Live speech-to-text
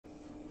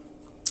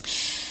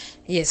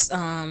Yes,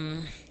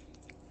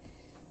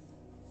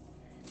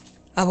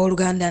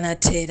 abooluganda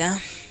nate era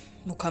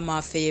mukama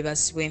waffe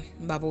yeebazibwe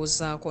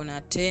mbabuuzaako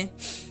nate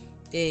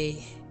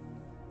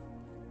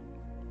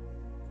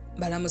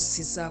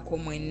balamusizaako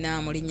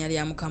mwenna mu linnya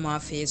lya mukama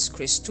waffe Yesu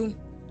Kristu.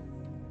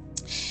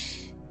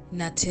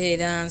 Nate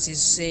era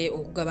nzize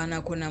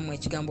okugabanako nammwe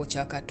ekigambo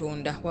kya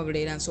Katonda, wabula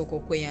era nsooka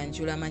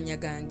okweyanjula amannya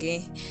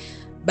gange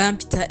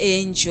bampita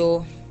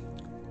Angel,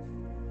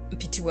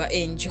 mpitibwa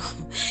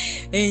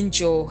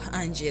Angel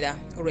Angela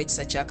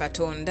olw'ekisa kya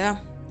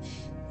Katonda,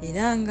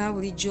 era nga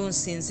bulijjo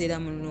nsinziira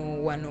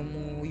muno wano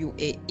mu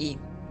UAE.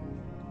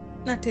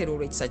 Nate era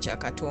olw'ekisa kya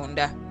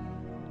Katonda,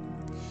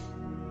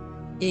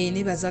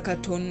 nebaza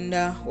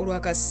Katonda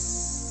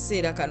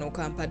olw'akaseera kano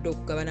kampadde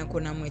okugabanako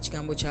nammwe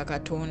ekigambo kya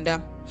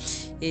Katonda.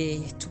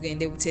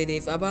 Tugende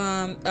butereevu.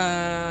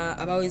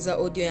 Abaweza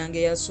audio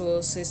yange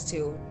yasoose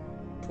still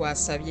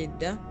twasabye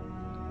dda,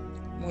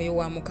 mwoyo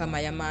wa mukama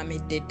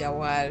yamaamidde dda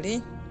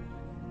waali,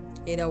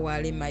 era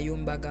waali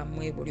mayumba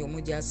gammwe buli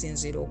omu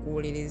gy'asinziira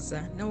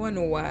okuwuliriza, na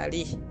wano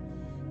waali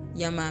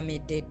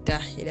yamaamidde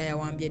dda era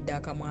yawambye dda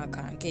akamwa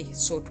kange.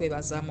 So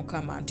twebaza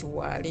mukama nti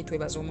waali,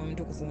 twebaza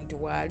Omwomutukuvu nti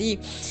waali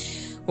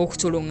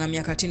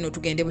okutulungamya. Kati nno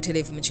tugende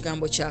butereevu mu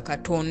kigambo kya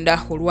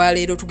Katonda.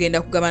 Olwaleero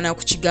tugenda kugabana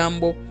ku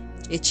kigambo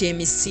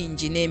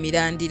eky'emisingi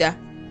n'emirandira.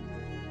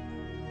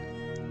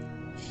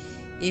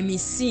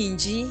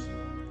 Emisingi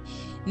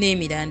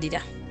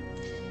n'emirandira,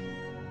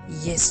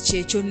 yes,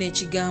 kyekyo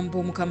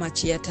n'ekigambo mukama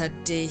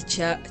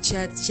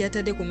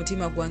kyeyatadde ku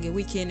mutima gwange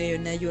wiiki eno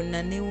yonna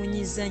yonna.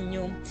 Neewunyiza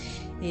nnyo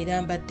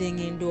era mbadde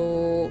ngenda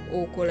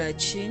okola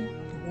ki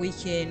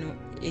wiiki eno,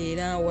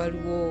 era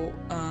waliwo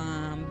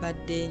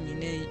mbadde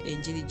nyina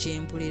enjiri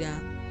gyempulira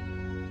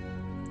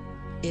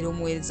era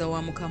omuweereza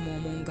wa mukama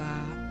omu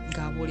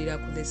ng'abuulira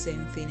ku the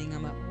same feeling.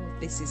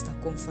 This is the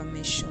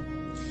confirmation.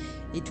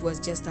 It was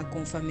just a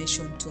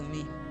confirmation to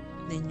me.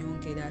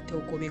 Nenyongera ate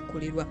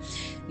okubikkulirwa.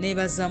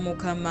 Neebaza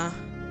mukama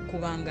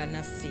kubanga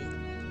naffe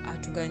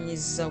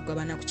atuganyizza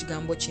okugabana ku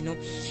kigambo kino.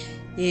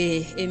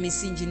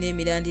 Emisingi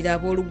n'emirandira.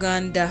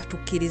 Abooluganda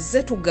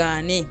tukkirize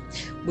tugaane,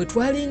 bwe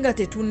twalinga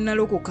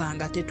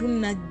tetunnalokokanga,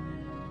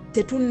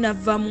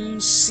 tetunnava mu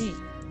nsi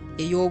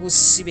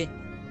ey'obusibe,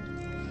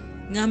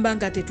 ngamba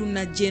nga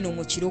tetunnajja eno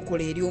mu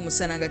kirokole eri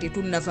omusana, nga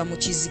tetunnava mu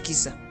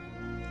kizikiza,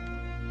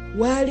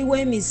 waaliwo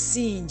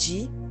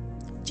emisingi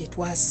gye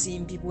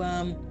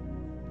twasimbibwamu.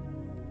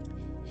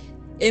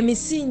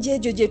 Emisingi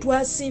egyo gye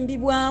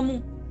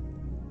twasimbibwamu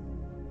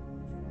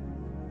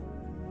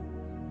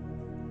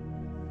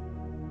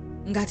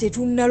nga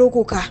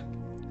tetunnalokoka,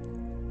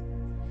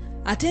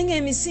 ate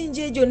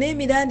ng'emisingi egyo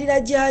n'emirandira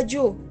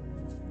gyagyo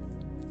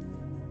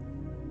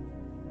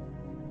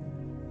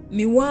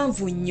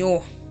miwanvu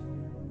nnyo.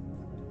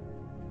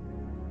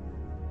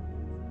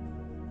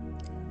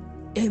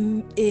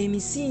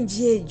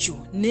 Emisingi egyo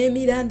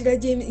n'emirandira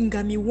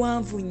nga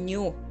miwanvu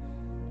nnyo.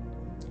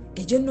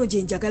 Egyo nno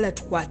gye njagala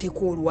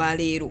tukwateko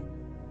olwaleero.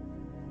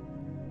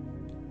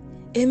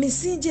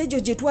 Emisingi egyo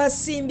gye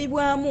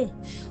twasimbibwamu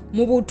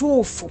mu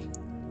butuufu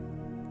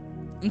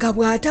nga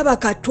bw'ataba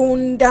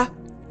Katonda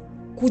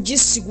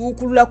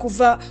kugisiguukulula,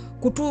 kuva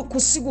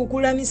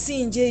kusiguukula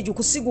misingi egyo,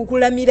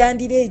 kusiguukula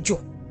mirandira egyo,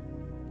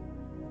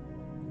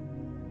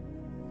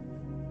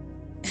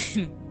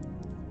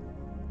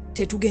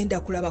 tetugenda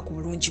kulaba ku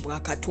bulungi bwa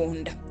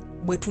Katonda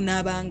bwe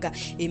tunaabanga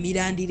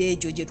emirandira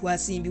egyo gye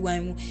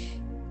twasimbibwamu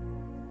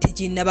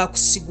teginnaba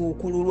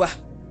kusiguukululwa.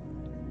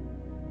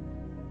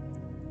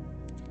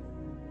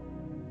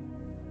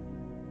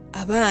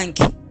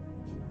 Abange,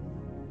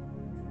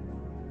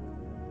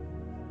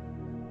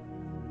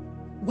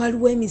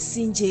 waliwo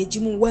emisingi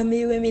egimu,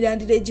 waliwo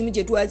emirandira egimu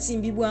gye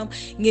twasimbibwamu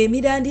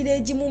ng'emirandira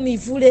egimu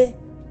mivule,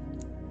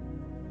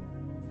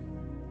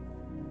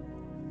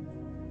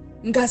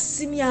 nga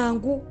si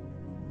myangu,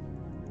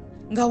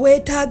 nga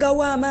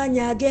weetaagawo amaanyi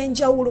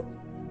ag'enjawulo,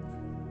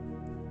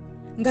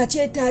 nga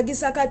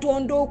kyetaagisa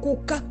Katonda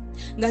okukka,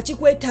 nga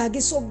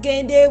kikwetaagisa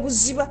okugenda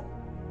ebuziba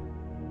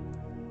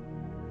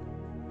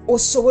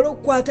osobole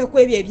okukwata ku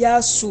ebyo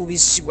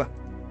ebyasuubizibwa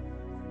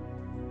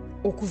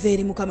okuva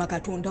eri Mukama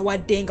Katonda,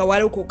 wadde nga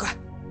walokoka.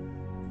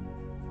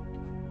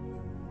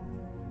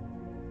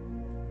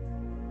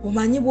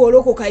 Omanyi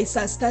bw'olokoka is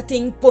a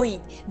starting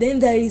point, then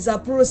there is a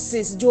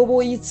process gy'oba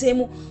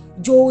oyitsemu,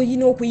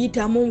 gy'olina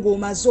okuyitamu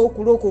ng'omaze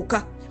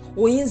okulokoka.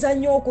 Oyinza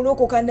nnyo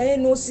okulokoka naye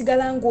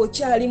n'osigala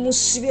ng'okyali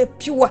musibe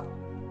pyuwa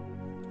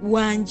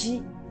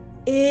wangi,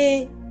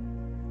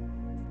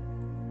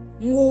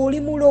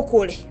 ng'oli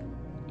mulokole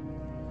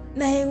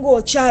naye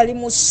ng'okyali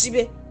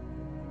musibe.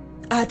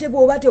 Ate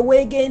bw'oba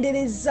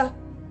teweegendereza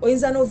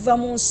oyinza n'ova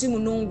mu nsi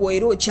muno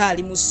ng'era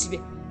okyali musibe,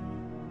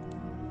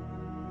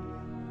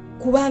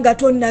 kubanga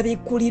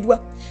tonnabikkulirwa.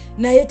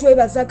 Naye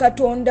twebaza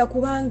Katonda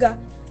kubanga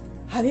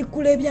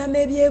abikkula ebyama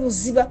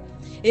ebyebuziba,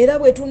 era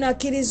bwe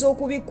tunakkiriza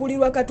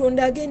okubikkulirwa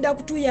Katonda agenda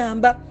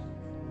kutuyamba.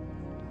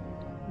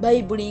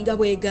 Bayibuli nga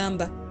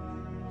bw'egamba,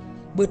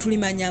 bwe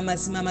tulimanya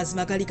amazima,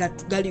 amazima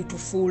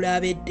galitufuula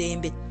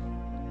ab'eddembe.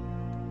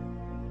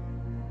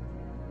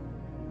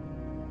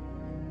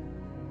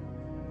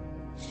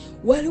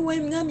 waliwo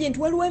ngambye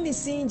nti waliwo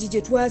emisingi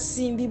gye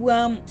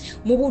twasimbibwamu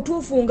mu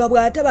butuufu nga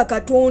bw'ataba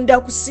Katonda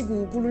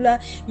kusiguukulula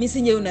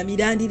misingi eyo na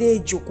mirandira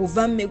egyo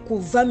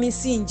kuva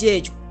misingi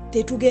egyo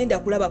tetugenda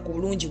kulaba ku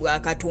bulungi bwa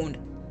Katonda.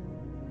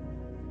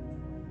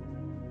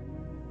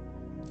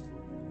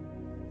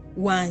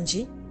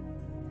 Wangi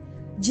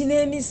gino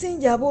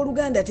emisingi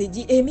abooluganda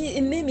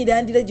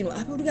n'emirandira gino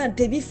abooluganda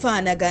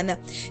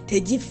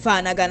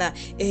tegifaanagana.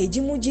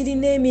 Egimu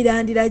girina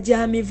emirandira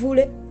gya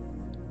mivule.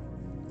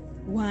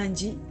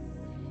 Wangi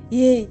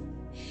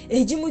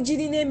egimu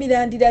girina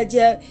emirandira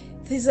gya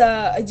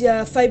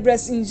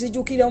fibrous.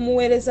 Nzijukira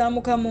omuweereza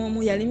Mukama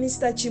omu yali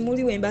Mr.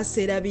 Kimuli we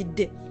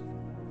mbaseerabidde,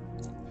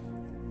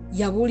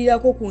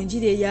 yabuulirako ku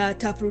njiri eya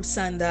taproots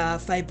and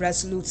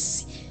fibrous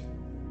roots.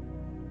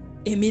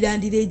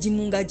 Emirandira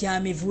egimu nga gya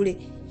mivule,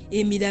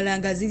 emirala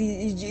nga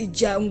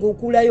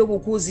ng'okulayo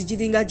bukuuzi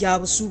giringa gya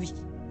busubi.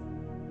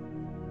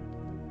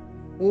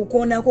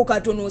 Okoonako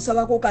katono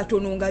osabako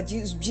katono nga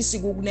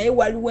gisigugu, naye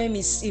waliwo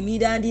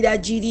emirandira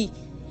giri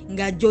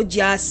nga gyo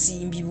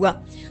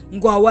gyasimbibwa,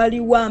 nga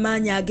waliwo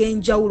amaanyi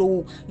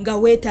ag'enjawulo, nga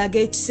weetaaga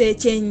ekisa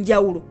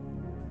eky'enjawulo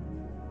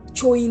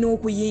ky'olina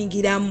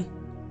okuyingiramu.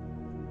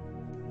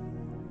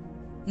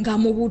 Nga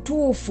mu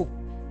butuufu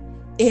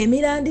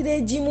emirandira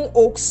egimu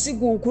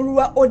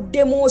okusiguukulwa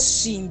oddemu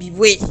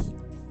osimbibwe.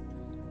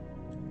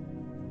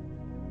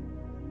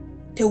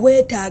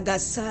 Teweetaaga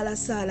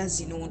saalasaala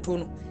zino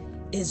ntono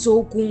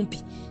ez'okumpi,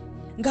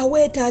 nga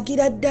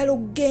weetaagira ddala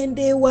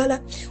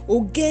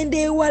ogenda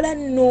ewala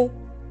nno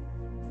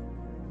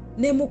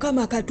ne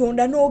Mukama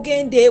Katonda,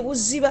 n'ogenda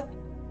ebuziba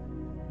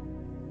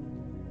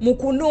mu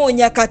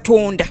kunoonya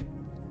Katonda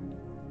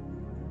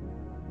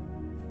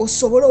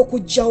osobole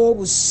okuggyawo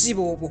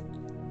obusibe obwo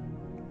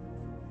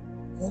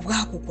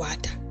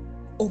obwakukwata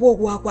oba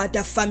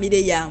obwakwata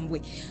famire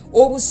yambwe.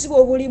 Obusibe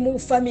obuli mu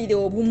famire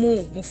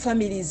obumu, mu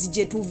families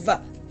gye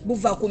tuva,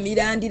 buva ku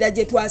mirandira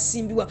gye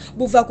twasimbibwa,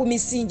 buva ku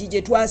misingi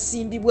gye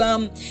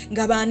twasimbibwamu.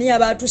 Nga baani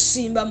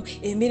abaatusimbamu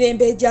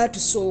emirembe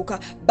egyatusooka,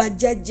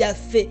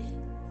 bajjajjaffe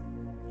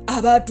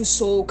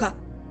abatusooka,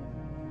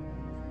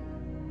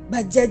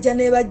 bajjajja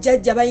ne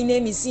bajjajja balina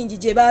emisingi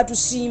gye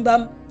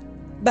baatusimbamu,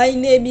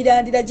 balina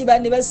emirandira gye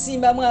ne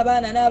basimbamu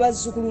abaana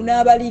n'abazzukulu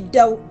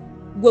n'abaliddawo.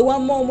 Gwe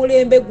wamma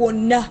omulembe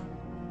gwonna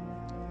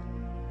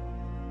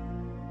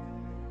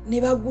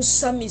ne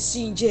bagussa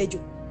misingi egyo,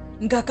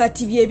 nga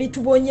kati bye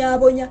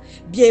bitubonyaabonya,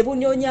 bye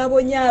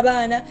bunyonyaabonya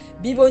abaana,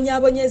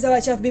 bibonyaabonyeza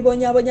abakyafu,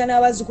 bibonyaabonya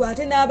n'abazzukulu,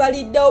 ate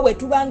n'abaliddawo bwe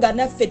tuba nga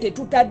naffe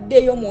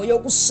tetutaddeyo mwoyo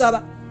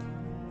kusaba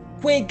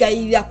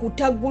kwegayirira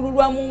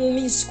kutaggululwa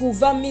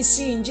kuva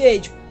misingi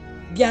egyo,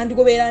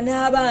 byandigobeera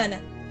n'abaana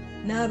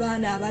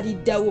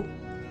abaliddawo,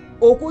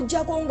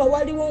 okuggyako nga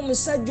waliwo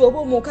omusajja oba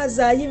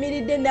omukazi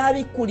ayimiridde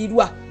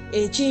n'abikkulirwa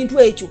ekintu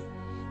ekyo,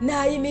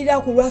 n'ayimirira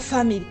ku lwa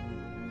famire.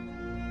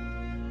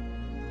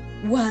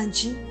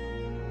 Wangi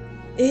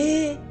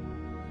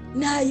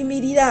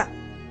n'ayimirira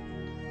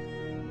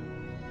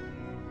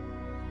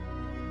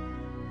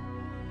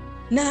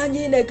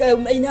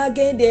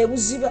n'agenda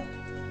ebuziba,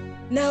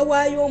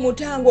 n'awaayo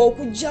omutanga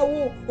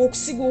okuggyawo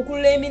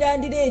okusiguukulula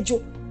emirandira egyo.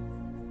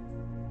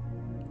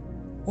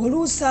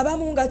 Oluusi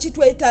abamu nga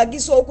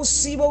kitwetaagisa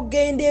okusiiba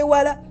okgenda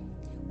ewala,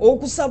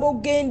 okusaba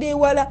okgenda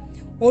ewala,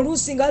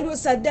 oluusi nga waliwo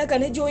saddaaka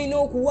ne gy'olina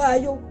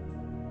okuwaayo,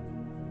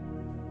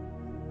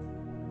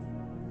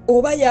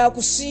 oba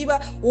yakusiiba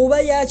oba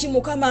yaki,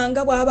 Mukama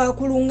nga bw'aba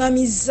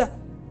akuluŋŋamizza.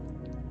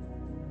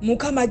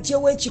 Mukama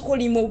ajjewo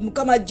ekikolimo,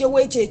 Mukama ajjewo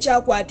ekyo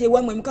ekyakwata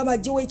ewammwe, Mukama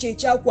ajjewo ekyo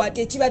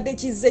ekyakwata ekibadde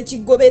kizze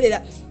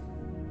kigoberera.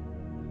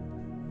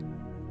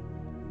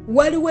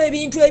 Waliwo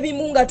ebintu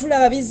ebimu nga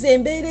tulaba bizze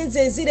embeera ezo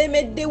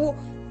eziremeddewo,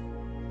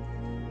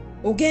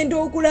 ogenda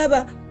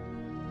okulaba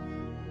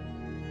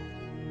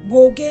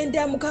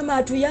bw'ogenda Mukama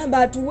atuyamba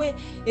atuwe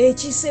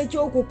ekisa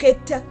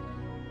eky'okuketta,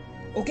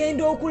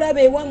 ogenda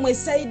okulaba ewammwe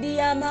sayidi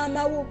ya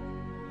maama wo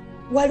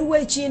waliwo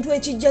ekintu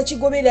ekijja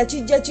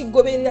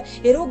kigoberera,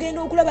 era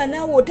ogenda okulaba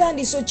naawe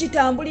otandise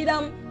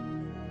okitambuliramu.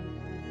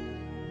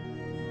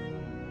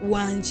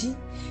 Wangi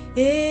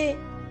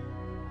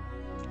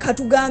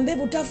katugambe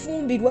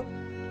butafumbirwa,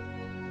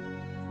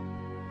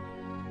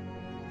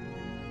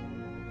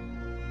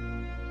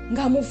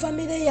 nga mu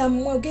famire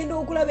yammwe ogenda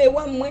okulaba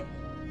ewammwe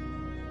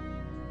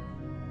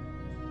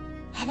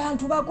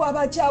abantu bako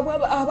abakyabwe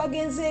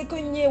abagenzeeko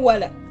nnyo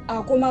ewala,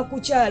 akoma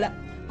kukyala,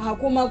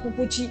 akoma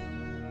kukuki,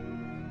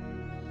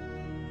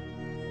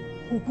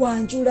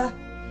 kukwanjula,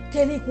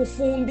 teri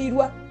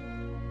kufumbirwa.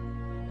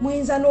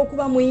 Muyinza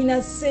n'okuba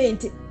muyina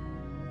ssente,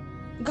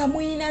 nga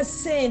muyina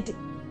ssente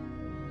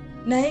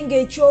naye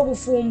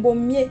ng'ekyobufumbo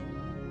mmye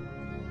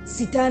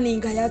sitaani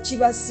nga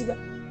yakibasiba,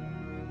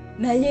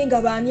 naye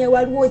nga baani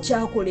waliwo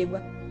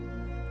kyakolebwa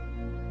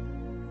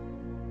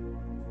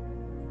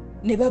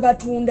ne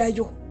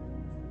babatundayo,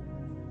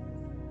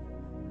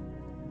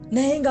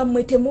 naye nga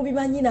mmwe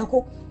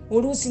temubimanyinako,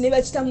 oluusi ne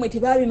bakitammwe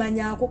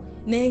tebabimanyaako,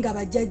 naye nga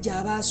bajjajja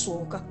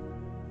abaasooka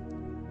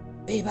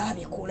be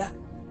baabikola,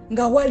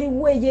 nga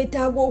waliwo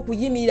eyeetaaga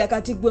okuyimirira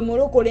kati gwe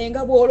mulokole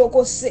nga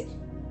bw'olokose.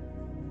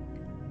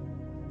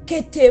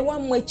 kette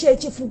ewammwe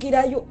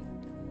kyekifugirayo.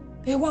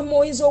 Ewammwe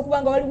oyinza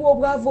okuba nga waliwo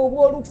obwavu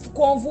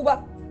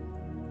obw'olukonvuba,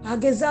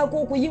 agezaako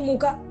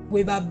okuyimuka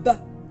bwe babba,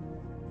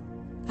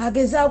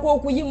 agezaako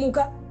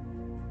okuyimuka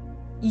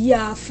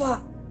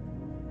yafa.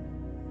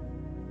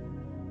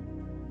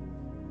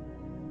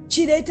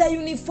 Kireeta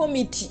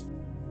uniformity.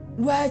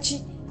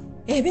 Lwaki?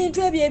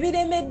 Ebintu ebyo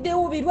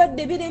ebiremeddewo,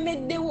 birwadde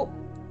biremeddewo.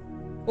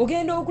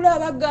 Ogenda okulaba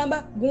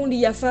bagamba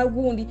gundi yafa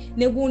gundi,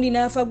 ne gundi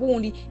n'afa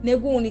gundi, ne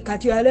gundi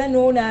kati ala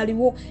n'ono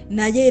aliwo,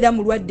 naye era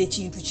mulwadde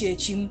kintu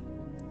kyekimu.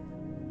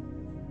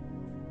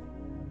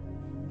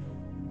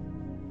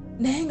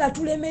 Naye nga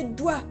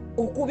tulemeddwa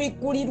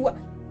okubikkulirwa.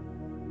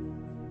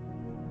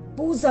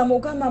 Buuza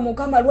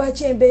Mukama,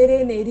 lwaki embeera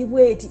eno eri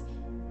bweti?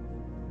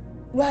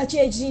 Lwaki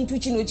ekintu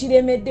kino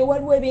kiremedde?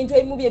 Waliwo ebintu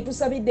ebimu bye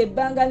tusabidde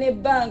ebbanga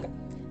n'ebbanga,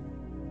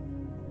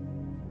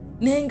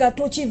 naye nga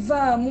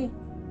tokivaamu,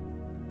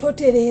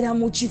 totereera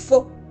mu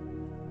kifo.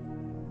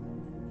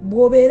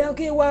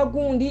 Bw'obeerako ewa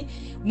gundi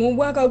mu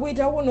mwaka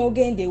gwetawo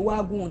n'ogenda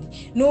ewa gundi,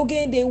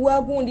 n'ogenda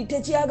ewa gundi,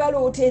 tekyagala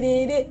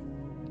otereere.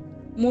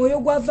 Mwoyo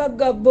gwa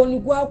vagaboni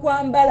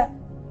gwakwambala,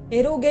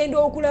 era ogenda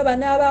okulaba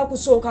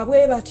n'abaakusooka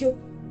bwe batyo,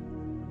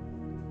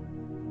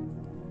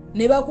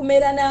 ne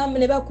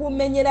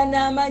bakumenyera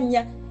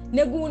n'amannya.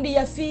 Ne gundi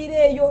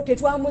yafiira eyo,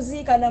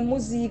 tetwamuziika na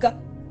muziika,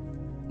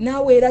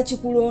 naawe era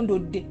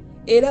kikulondodde.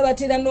 Era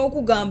batera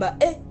n'okugamba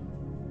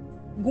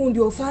gundi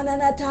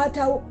ofaanana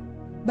taatawo,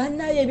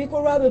 bannaye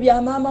ebikolwa byo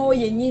bya maamawo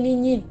yennyini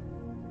nnyini,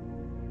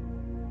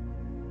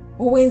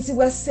 obwenzi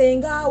bwa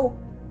ssengaawo.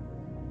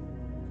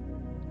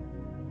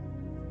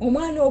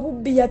 Omwana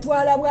obubbi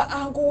yatwala bwa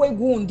anko we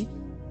gundi,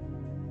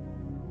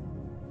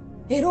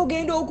 era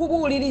ogenda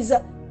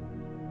okubuuliriza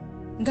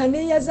nga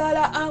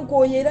neeyazaala anko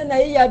oyo era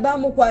naye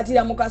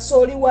yabamukwatira mu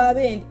kasooli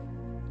w'abendi.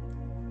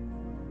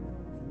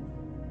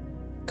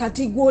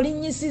 Kati gwe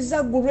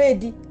olinnyisiza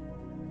grade,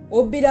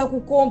 obbira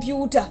ku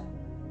kompyuta,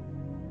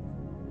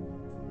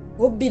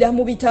 obbira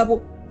mu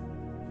bitabo.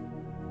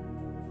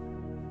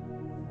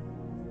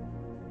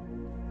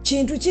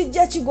 Kintu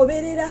kijja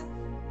kigoberera,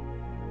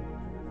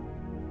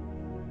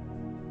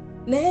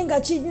 naye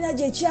nga kirina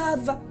gye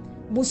kyava,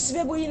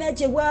 busibe bulina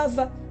gye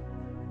bwava,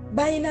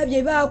 balina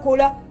bye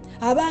baakola.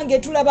 Abange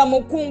tulaba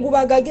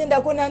mukungubaga,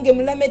 gendako nange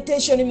mu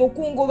lamentation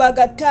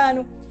mukungubaga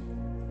 5.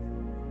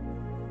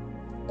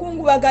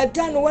 Kungubaga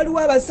 5 waliwo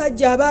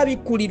abasajja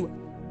abaabikkulirwa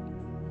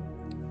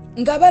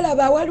nga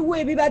balaba waliwo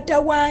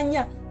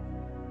ebibatawaanya,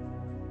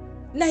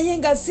 naye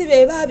nga si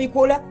be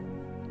baabikola.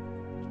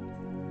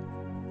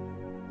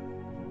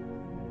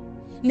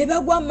 Ne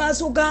bagwa mu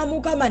maaso ga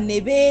Mukama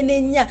ne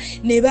beenenya,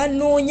 ne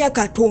banoonya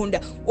Katonda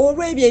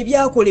olw'ebyo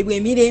ebyakolebwa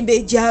emirembe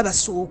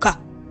egyabasooka,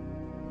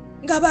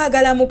 nga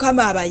baagala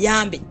Mukama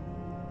abayambe.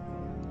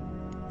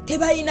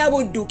 Tebalina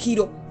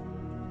buddukiro.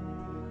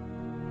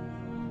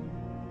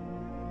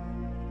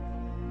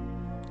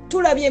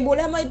 Tulabye mu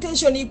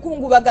lamentation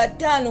Kungubaga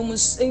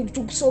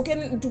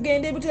 5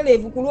 tugende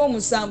butereevu ku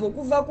Lwomusanvu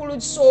okuva ku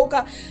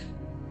Lusooka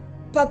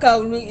paka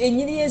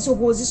ennyiri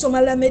y'ensoko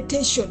ozisoma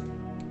lamentation.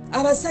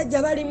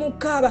 Abasajja bali mu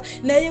kkaaba,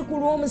 naye ku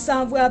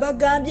Lwomusanvu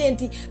abagambye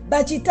nti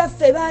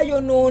bakitaffe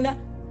baayonoona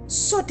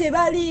so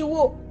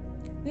tebaliiwo,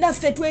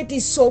 naffe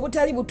twetisse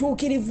obutali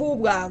butuukirivu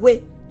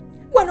bwabwe.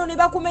 Wano ne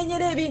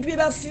bakumenyera ebintu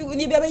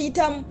bye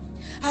bayitamu.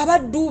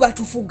 Abaddu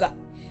batufuga,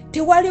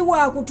 tewali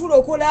wa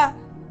kutulokola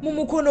mu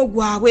mukono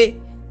gwabwe.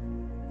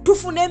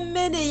 Tufune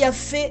emmere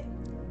yaffe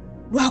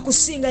lwa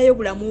kusingayo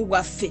bulamu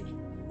bwaffe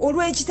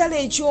olw'ekitala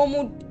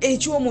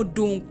eky'omu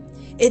ddungu.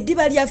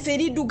 Eddiba lyaffe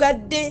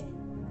eriddugadde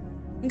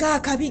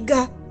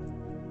ng'akabiga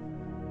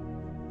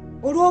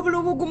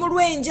olw'obulubugumu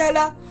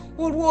lw'enjala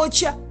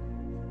olwokya.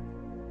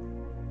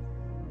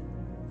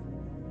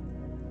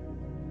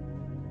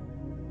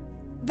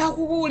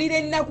 Bakubuulira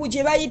ennaku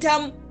gye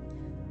bayitamu.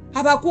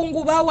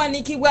 Abakungu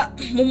baawanikibwa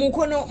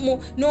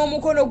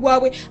n'omukono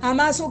gwabwe,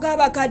 amaaso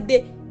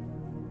g'abakadde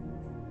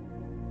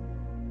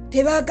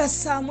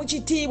tebaagassaamu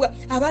kitiibwa.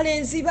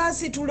 Abalenzi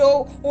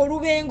baasitula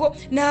olubengo,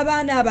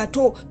 n'abaana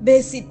abato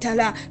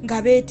beesittala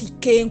nga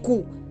beetikka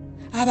enku.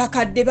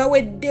 Abakadde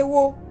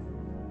baweddewo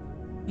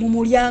mu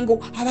mulyango,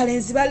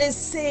 abalenzi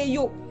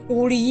balesseeyo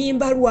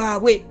oluyimba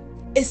lwabwe.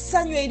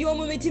 Essanyu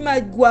ery'omu mitima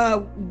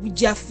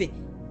gyaffe,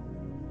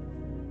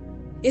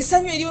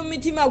 essanyu ery'omu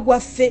mitima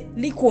gwaffe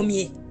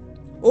likomye.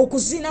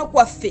 Okuzina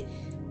kwaffe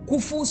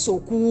kufuuse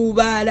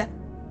okuwuubaala.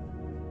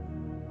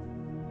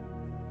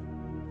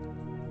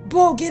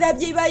 Boogera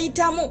bye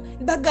bayitamu,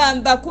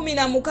 bagamba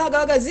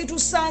 16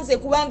 zitusanze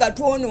kubanga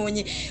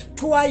twonoonye,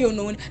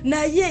 twayonoona.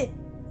 Naye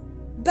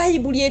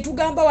Bayibuli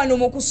etugamba wano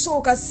mu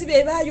kusooka si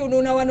be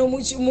baayonoona. Wano mu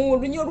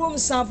lunnyo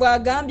lw'omusanvu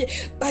agambye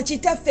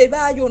bakitaffe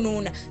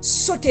baayonoona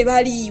so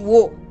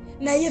tebaliiwo.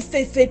 Naye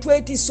ffe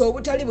twetisse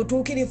obutali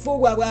butuukirivu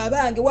bwabwe.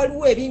 Abange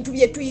waliwo ebintu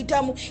bye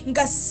tuyitamu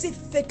nga si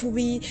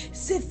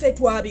ffe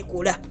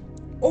twabikola.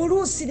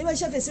 Oluusi ne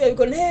bakyaffe si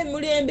babikola, naye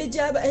emulembe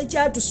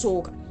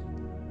ekyatusooka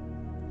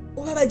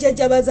oba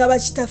bajjajja baza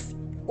bakitaffe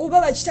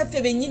oba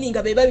bakitaffe bennyini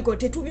nga be babikola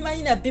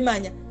tetubimanyi na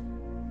bimanya.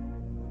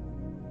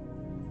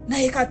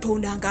 Naye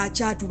Katonda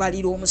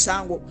ng'akyatubalira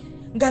omusango,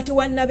 nga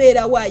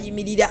tewannabeerawo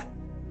ayimirira.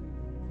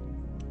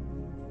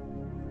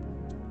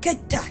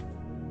 Ketta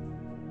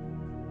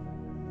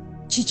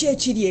kiki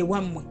ekiri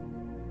ewammwe?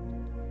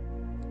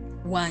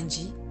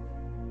 Wangi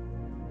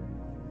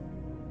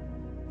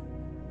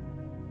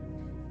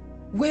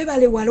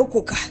weebale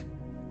walokoka,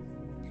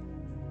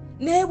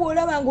 naye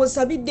bw'olaba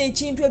ng'osabidde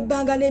ekintu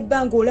ebbanga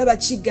n'ebbanga olaba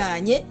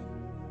kigaanye,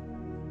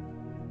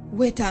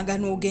 weetaaga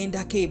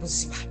n'ogendako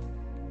ebuziba,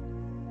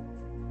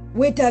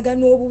 weetaaga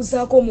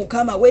n'obuuzaako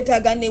Mukama,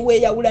 weetaaga ne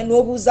weeyawula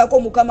n'obuuzaako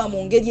Mukama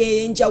mu ngeri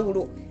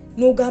ey'enjawulo,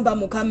 n'ogamba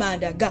Mukama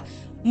ndaga,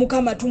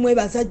 Mukama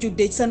tumwebaza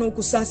ajjudde ekisa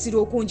n'okusaasira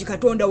okungi,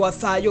 Katonda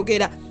waffe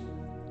ayogera.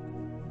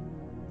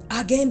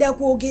 Agenda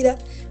kwogera,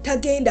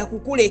 tagenda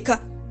kukuleka.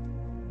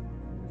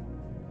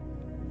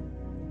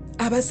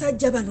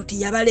 Abasajja bano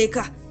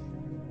teyabaleka,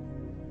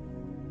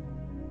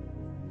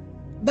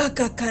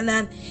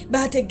 bakakkana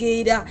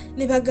bategeera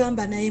ne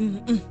bagamba naye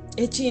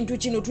ekintu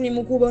kino tuli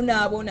mu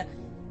kubonaabona,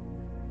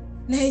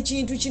 naye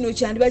ekintu kino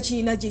kyandiba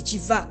kirina gye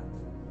kiva,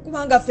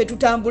 kubanga ffe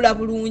tutambula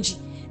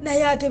bulungi,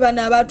 naye ate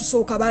bano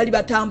abaatusooka baali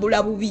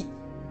batambula bubi.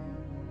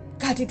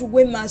 Kati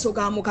tugwe mu maaso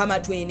ga Mukama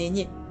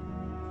twenenye.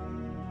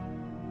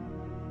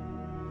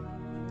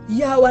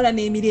 Yaawala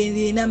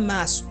n'emirembe ena mu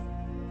maaso.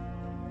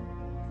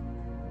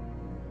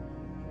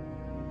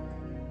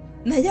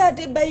 Naye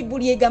ate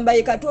Bayibuli egamba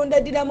ye Katonda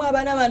addiramu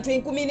abaana abantu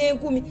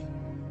 10,000.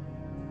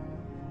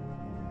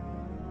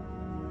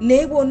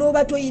 Naye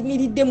bw'onooba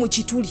toyimiridde mu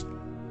kituli,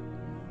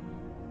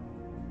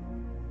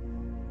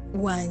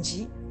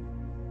 wangi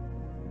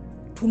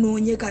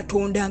tunoonye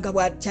Katonda nga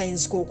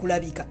bw'akyayinzika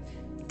okulabika.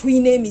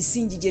 Tulina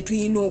emisingi gye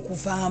tulina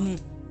okuvaamu,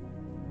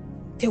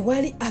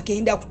 tewali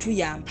agenda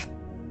kutuyamba.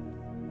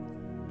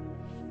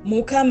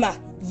 Mukama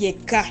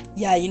yekka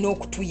y'alina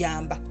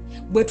okutuyamba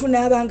bwe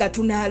tunaaba nga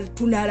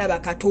tunaalaba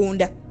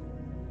Katonda.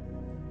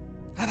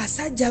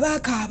 Abasajja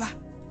baakaaba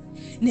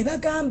ne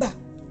bagamba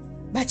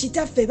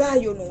bakitaffe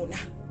baayonoona,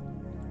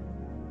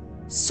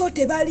 so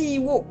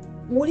tebaliiwo.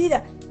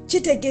 Wulira,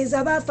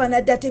 kitegeeza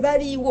baafana dda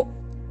tebaliiwo,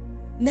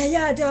 naye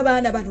ate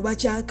abaana bano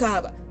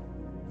bakyakaaba.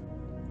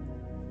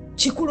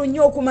 Kikulu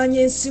nnyo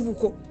okumanya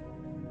ensibuko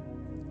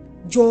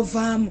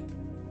gy'ovaamu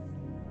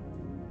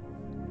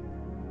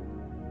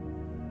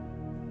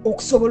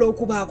okusobola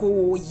okubaako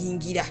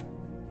w'oyingira.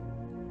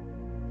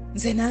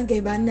 Nze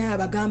nange bannaye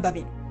abagamba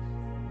bino,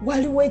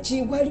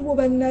 waliwo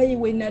bannaye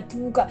we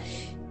natuuka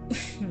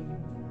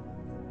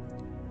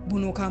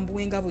buno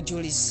kambuwenga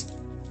bujulizi.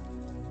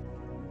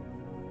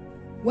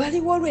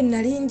 Waliwo lwe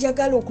nali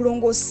njagala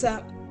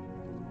okulongoosa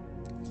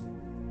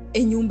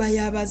ennyumba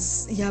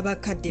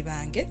y'abakadde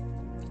bange.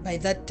 By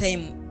that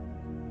time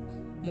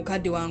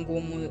mukadde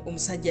wange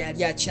omusajja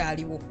yali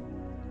akyaliwo,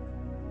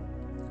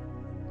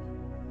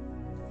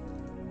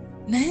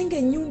 naye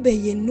ng'ennyumba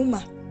eyo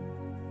ennuma.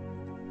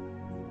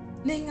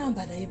 Ne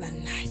ngamba naye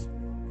bannaye,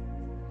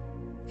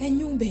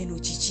 ennyumba eno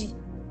kiki?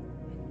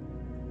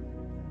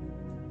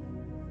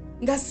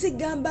 Nga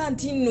sigamba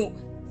nti nno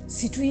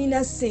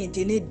situlina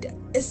ssente, nedda.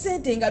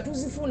 Essente nga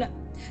tuzifuna,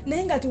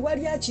 naye nga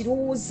tewali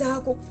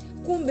akirowoozaako.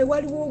 Kumbe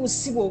waliwo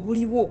obusibo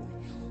obuliwo.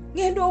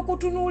 Ngenda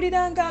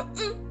okutunuulira nga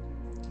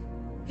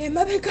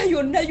emabeka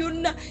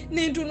yonna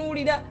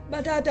nentunuulira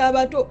bataata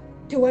abato,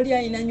 tewali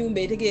alina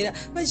nyumba etegeera.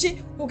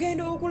 Baki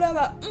ogenda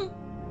okulaba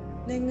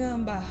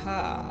neŋŋamba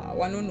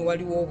wano nno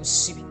waliwo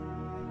obusibi.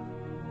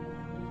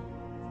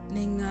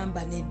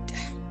 Neŋŋamba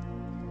nedda,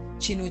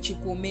 kino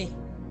kikume.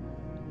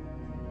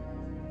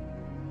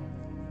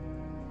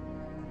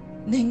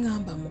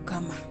 Neŋŋamba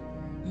Mukama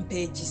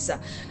mpeekisa,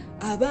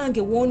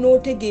 abange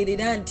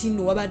woonootegeerera nti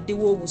nno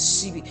wabaddewo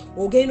obusibi,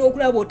 ogenda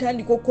okulaba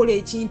otandika okukola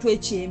ekintu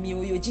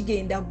ekyemyoyo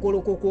kigenda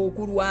kugolokoka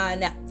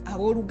okulwana.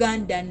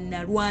 Abooluganda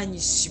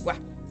nalwanyisibwa,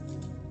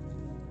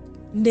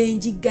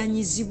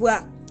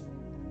 nenjiganyizibwa.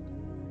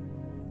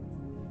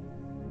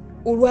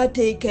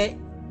 Olwateeka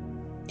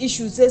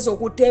issues ezo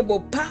ku table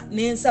pa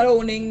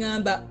n'ensalawo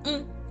neŋŋamba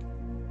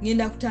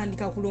ngenda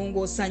kutandika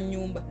kulongoosa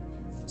nnyumba.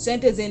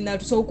 Sente ze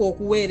natusooka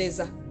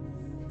okuweereza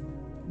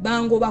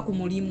bangoba ku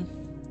mulimu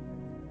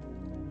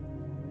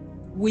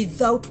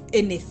without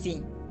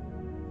anything.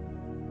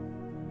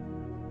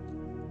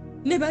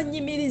 Ne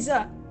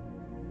bannyimiriza.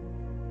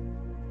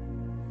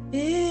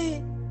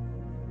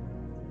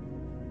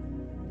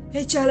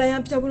 Ekyala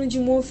yampita bulungi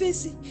mu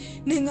ofiisi,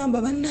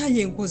 neŋŋamba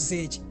bannaye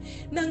enkoze eki.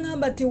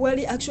 Naŋŋamba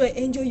tewali. Actually,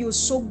 Angel, you're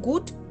so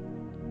good.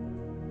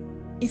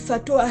 If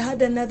at all I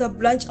had another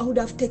branch, I would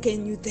have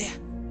taken you there.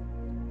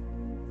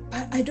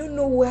 I don't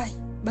know why,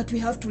 but we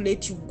have to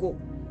let you go.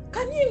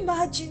 Can you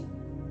imagine?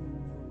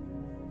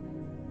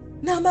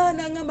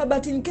 Naŋŋamba,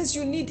 but in case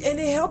you need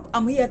any help,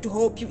 I'm here to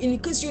help you. In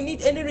case you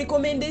need any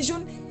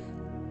recommendation,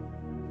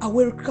 I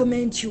will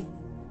recommend you.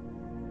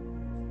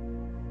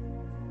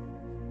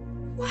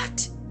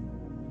 What?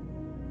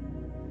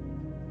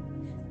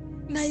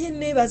 Naye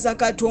neebaza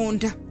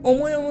Katonda,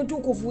 Omwoyo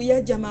Omutukuvu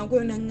yajja mangu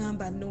eyo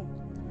naŋŋamba no,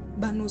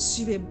 bano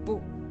si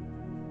bebbo.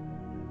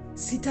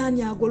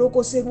 Sitaani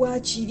agolokose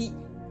lwakiri.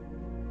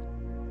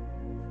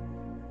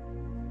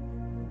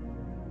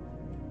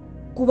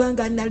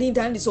 Kubanga nali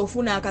ntandise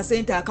ofuna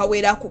akasente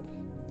akawerako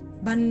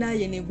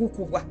bannaye ne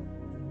gukubwa.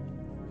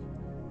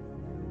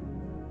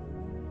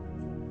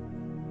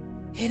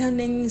 Era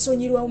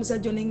nensonyirwa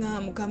omusajja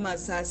neŋŋamba Mukama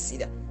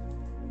asaasira.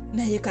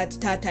 Naye kati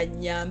taata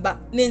nnyamba,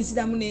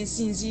 nenziramu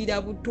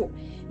nensinziira buto,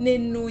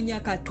 nennoonya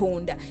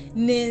Katonda,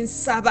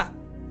 nensaba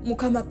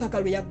Mukama paka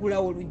lwe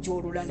yaggulawo oluggi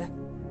olulala.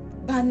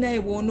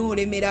 Bannaye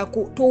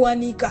bw'onoolemerako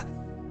towanika.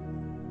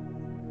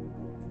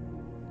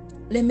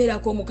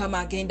 Lemerako Mukama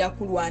agenda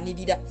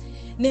kulwanirira.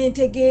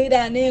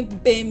 Nentegeera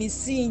nenkuba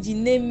emisingi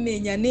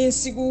nemmenya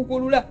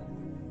nensiguukulula.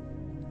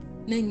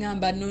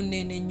 Neŋŋamba nno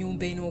nneeno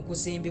ennyumba eno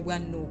okuzimbibwa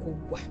nno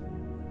okuggwa.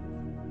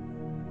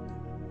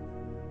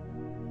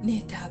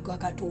 Neetaaga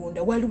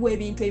Katonda. Waliwo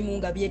ebintu ebimu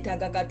nga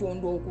byetaaga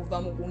Katonda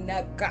okuva mu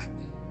kunagga.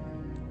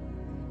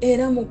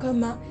 Era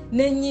Mukama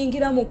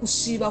nennyingira mu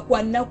kusiiba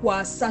kwa nnaku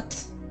 3,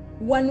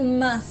 1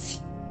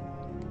 month.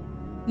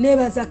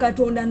 Neebaza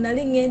Katonda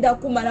nali ŋŋenda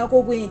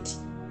kumalako bwe nti.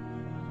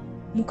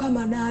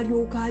 Mukama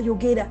n'alyoka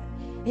ayogera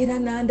era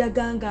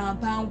nandaga nga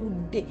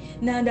mpangudde,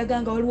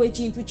 nandaga nga waliwo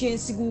ekintu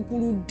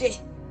kyensiguukuludde.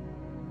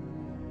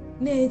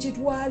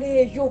 Nenkitwala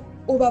eyo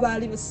oba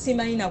baali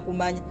simanyi na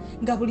kumanya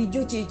nga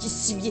bulijjo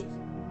kyekisibye.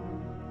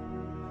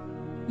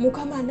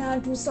 Mukama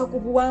n'antuusa ku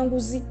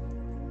buwanguzi.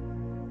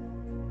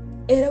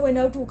 Era bwe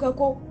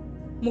natuukako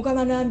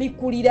Mukama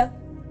n'ambikkulira,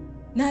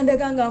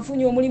 nandaga nga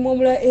nfunye omulimu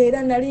omulala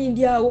era nali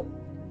ndi awo.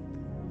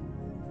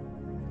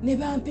 Ne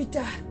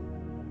bampita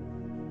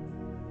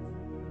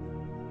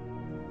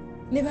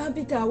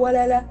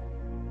awalala.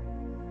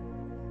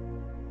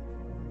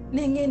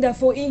 Nengenda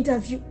for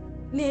interview,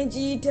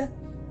 nenjiyita.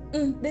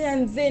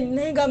 Then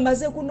naye nga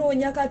mmaze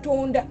kunoonya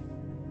Katonda.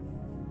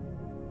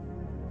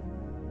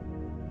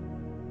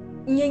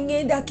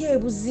 Ngendako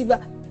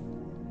ebuziba.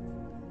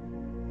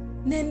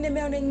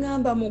 Nennemera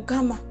neŋŋamba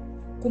Mukama,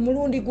 ku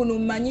mulundi guno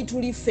mmanyi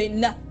tuli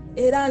ffenna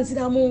era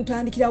nziramu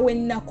ntandikira we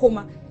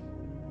nnakoma.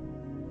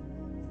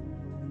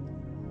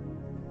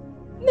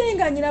 Naye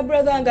nga nnyina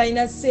brother nga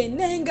alina ssente,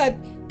 naye nga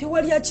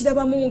tewali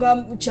akirabamu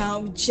nga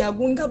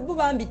kyagu, nga bo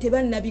bambi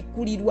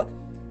tebannabikkulirwa.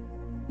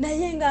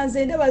 Naye nga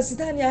nze ndaba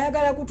Sitaani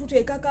ayagala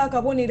kututeekako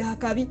akabonero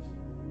akabi.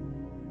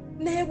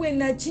 Naye bwe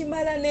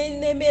nakimala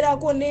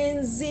nennemerako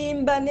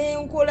nenzimba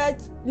nenkola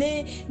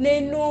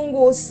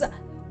nennongoosa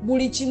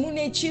buli kimu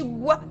ne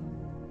kiggwa.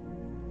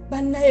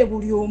 Bannaye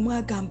buli omu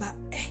agamba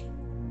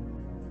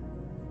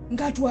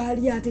nga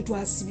twali ate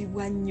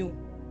twasibibwa nnyo.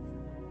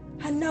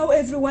 And now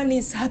everyone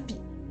is happy.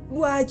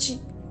 Lwaki?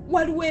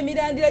 Waliwo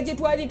emirandira gye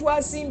twali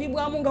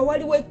twasimbibwamu nga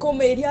waliwo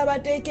ekkomo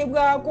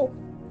eryabateekebwako.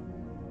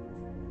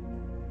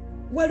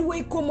 Waliwo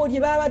ekkomo lye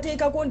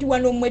baabateekako nti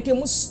wano mmwe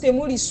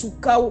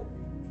temulisukkawo.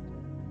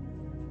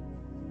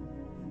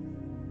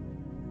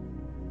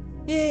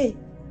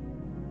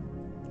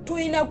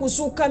 Toyina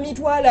kusukka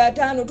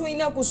 5,000,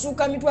 toyina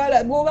kusukka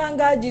 5,000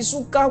 bw'obanga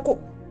agisukkako.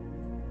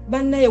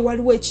 Bannaye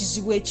waliwo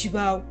ekizibu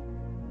ekibaawo.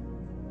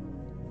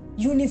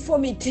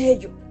 Uniformity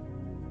eyo.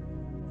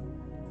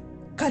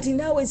 Kati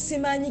naawe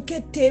simanyi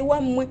kette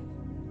ewammwe.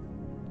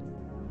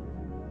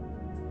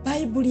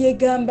 Bayibuli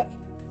egamba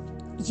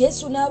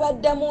Yesu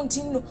n'abaddamu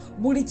nti nno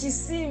buli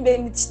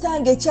kisimbe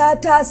kitange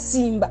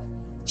ky'ataasimba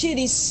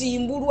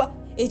kirisimbulwa.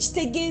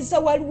 Ekitegeeza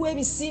waliwo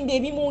ebisimbe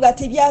ebimu nga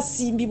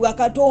tebyasimbibwa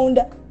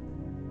Katonda.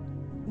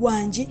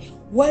 Wangi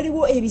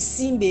waliwo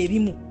ebisimbe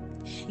ebimu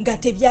nga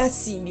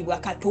tebyasimbibwa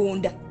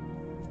Katonda.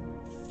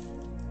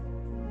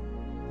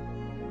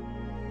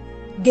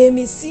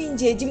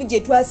 Ng'emisingi egimu gye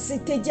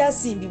twasite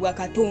gyasimbibwa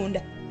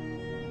Katonda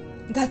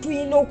nga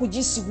tulina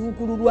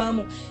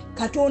okugisiguukululwamu.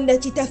 Katonda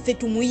kitaffe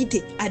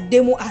tumuyite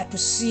addemu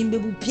atusimbe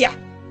bupya.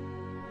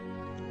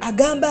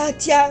 Agamba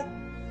atya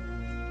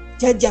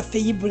jjajjaffe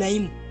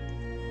Ibulayimu?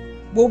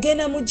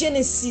 Bw'ogenda mu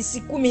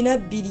Genesis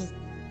 12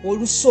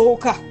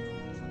 olusooka.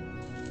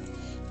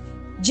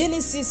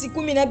 Genesis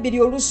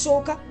 12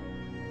 olusooka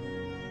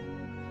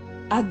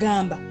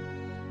agamba,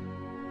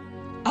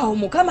 awo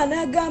Mukama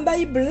n'agamba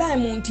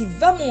Ibulayimu nti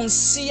va mu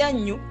nsi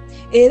yannyo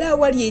era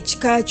awali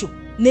ekika kyo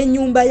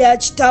n'ennyumba ya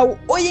kitaawo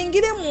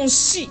oyingire mu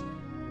nsi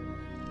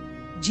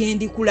gye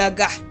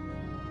ndikulaga.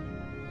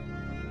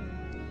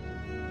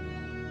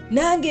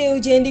 Nange eyo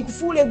gye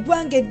ndikufuula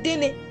eggwanga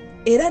eddene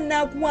era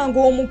nnaakuwanga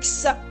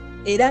omukisa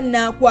era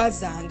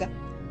nnaakwazanga.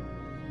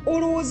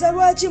 Olowooza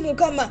lwaki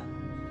Mukama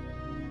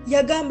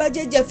yagamba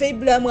jjajjaffe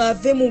Ibulayimu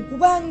avemu?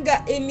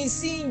 Kubanga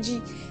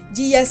emisingi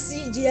gye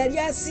yali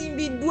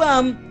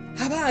asimbiddwamu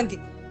abange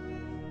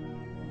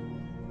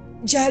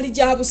gyali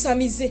gya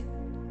busamize.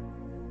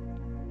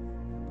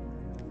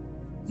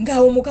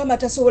 Ng'awo Mukama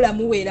tasobola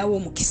muweerawo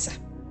omukisa,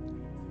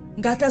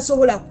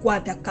 ng'atasobola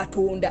kukwata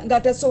Katonda,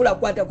 ng'atasobola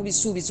kukwata ku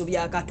bisuubizo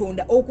bya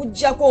Katonda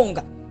okuggyako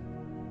nga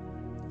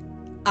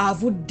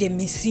avudde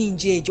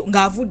emisingi egyo,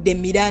 ng'avudde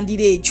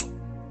emirandiro egyo.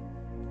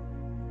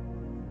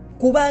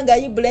 Kubanga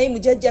Ibulayimu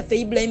jjajjaffe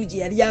Ibulayimu gye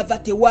yali ava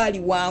tewaali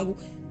wangu.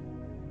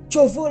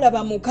 Kyova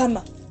olaba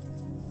Mukama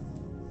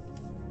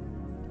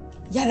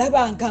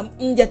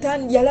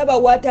yalaba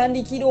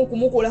watandikira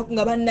okumukolako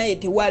nga bannaye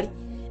tewali.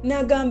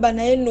 N'agamba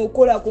naye nno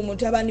okola ku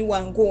mutabani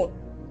wange ono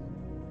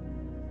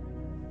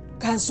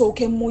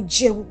kansooke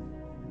mmuggyewo.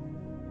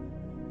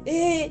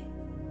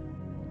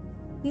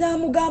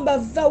 n'amugamba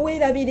vva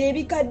weerabira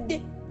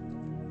ebikadde,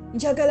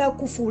 njagala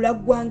kufuula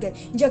ggwanga,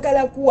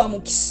 njagala kuwa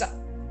mukisa.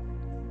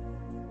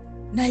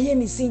 Naye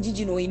emisingi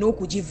gino olina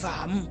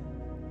okugivaamu.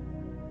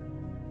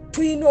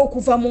 Tulina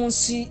okuva mu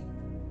nsi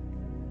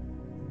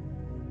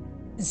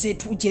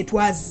gye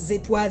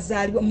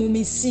twazaalibwa, mu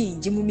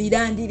misingi, mu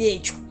mirandiro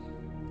ekyo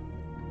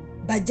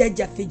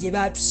bajjajjaffe gye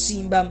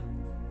baatusimbamu.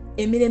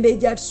 Emirembe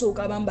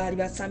egyatusooka abamu baali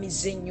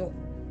basamize nnyo,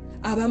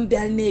 abamu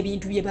balina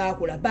ebintu bye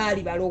baakola,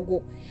 baali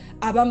balogo,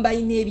 abamu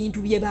balina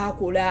ebintu bye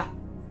baakola.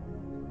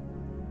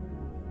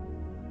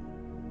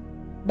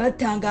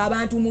 Battanga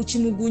abantu mu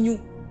kimugunyu,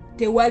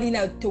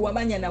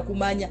 tewamanya na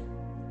kumanya.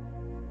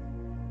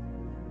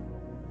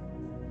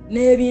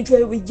 N'ebintu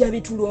ebyo bijja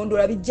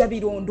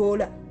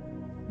birondoola.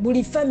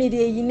 Buli famire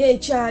eyina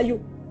ekyayo.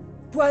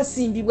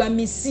 Twasimbibwa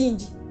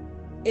misingi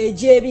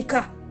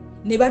egy'ebika,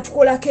 ne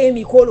batukolako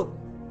emikolo.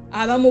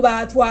 Abamu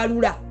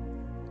baatwalula,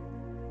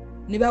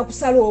 ne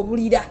bakusala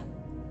obulira,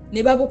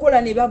 ne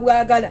babukola ne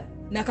babwagala.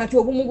 Nakati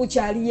obumu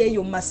bukyali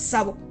eyo mu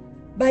masabo.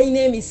 Balina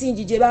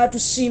emisingi gye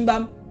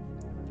baatusimbamu.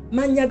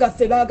 Mannya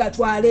gaffe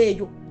baagatwala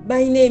eyo.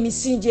 Balina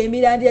emisingi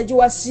emirandira gye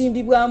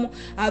wasimbibwamu.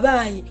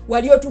 Abaanyi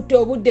wali otutte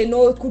obudde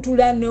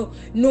n'okutula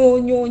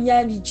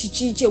n'onyoonya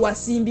kiki kye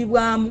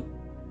wasimbibwamu.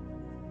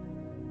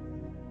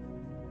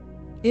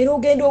 Era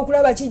ogenda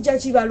okulaba kijja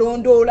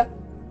kibalondoola.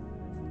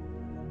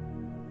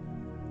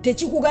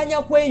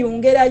 Tekikuganya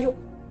kweyongerayo.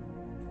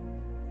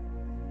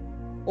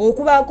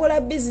 Okuba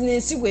akola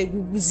bizinesi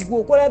bweguguzigwa,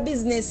 okola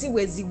bizinesi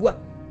bwezigwa.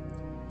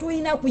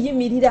 Tulina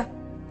kuyimirira.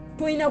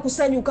 Tulina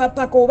kusanyuka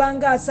paka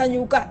obanga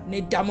asanyuka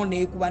neddamu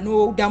neekuba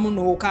n'oddamu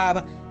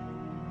n'okaaba.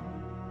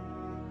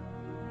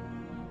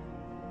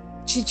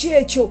 Kiki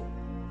ekyo?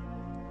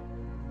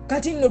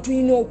 Kati nno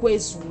tulina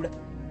okwezuula.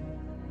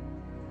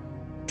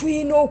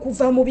 Tulina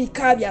okuva mu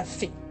bika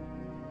byaffe.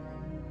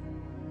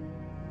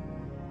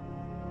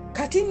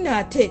 Kati nno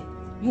ate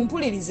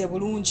mumpulirize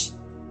bulungi.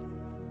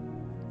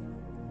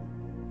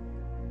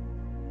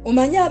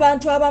 Omanyi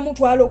abantu abamu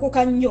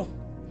twalokoka nnyo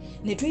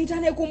ne tuyita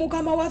ne ku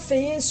Mukama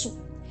waffe Yesu.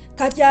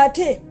 Kati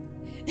ate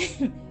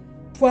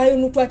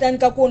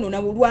twatandika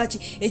kwonoona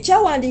bulwaki.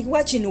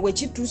 Ekyawandiikibwa kino bwe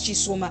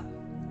kitukisoma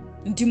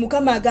nti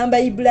Mukama agamba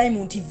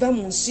Ibulayimu nti va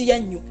mu nsi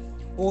yannyo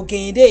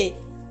ogende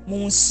mu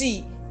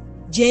nsi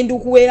gye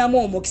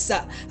ndikuweeramu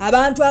omukisa.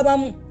 Abantu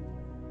abamu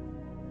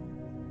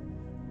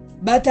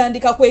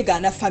batandika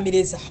kwegaana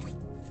famire zaabwe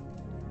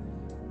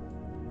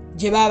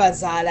gye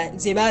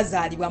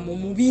baazaalibwa mu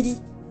mubiri.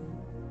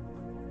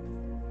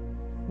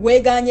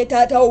 Weeganye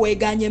taatawo,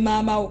 weeganye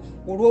maamawo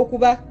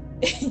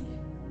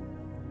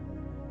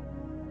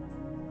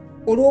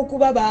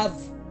olw'okuba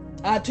baavu.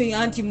 Ate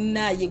anti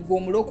munaaye gwe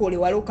omulokole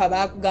waloka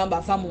baakugamba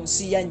afa mu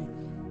nsi yannyo.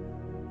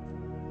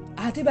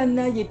 Ate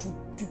bannaaye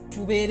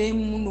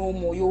tubeeremu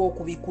n'omwoyo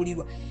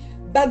w'okubikulirwa.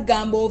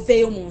 Bagamba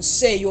oveeyo mu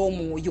nsi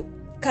ey'omwoyo.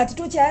 Kati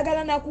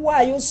tokyayagala na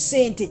kuwaayo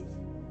ssente.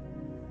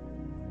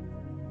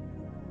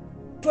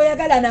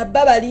 Toyagala na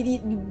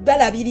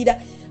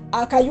balabirira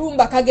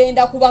akayumba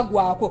kagenda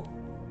kubagwako.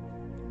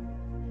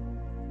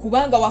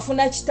 Kubanga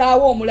wafuna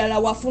kitaawo omulala,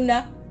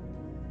 wafuna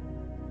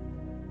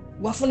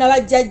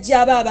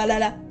bajjajja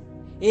abalala.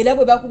 Era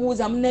bwe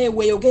bakubuuza munnaye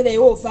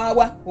weeyogereyo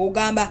ovaawa,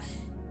 ogamba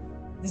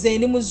nze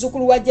ndi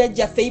muzzukulu wa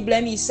jjajjaffe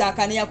Ibulayimu,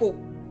 Isaaka ne Yakobo.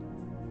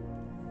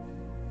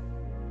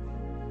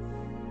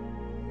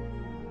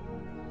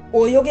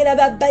 Oyogera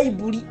ba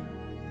Bayibuli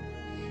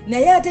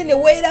naye ate ne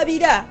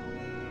weerabira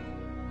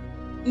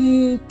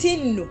nti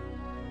nno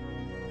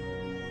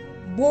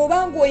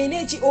bw'oba ng'olina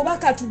oba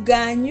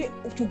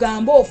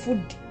tugambe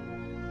ofudde,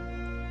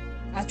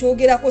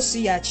 akyogerako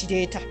si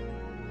yakireeta.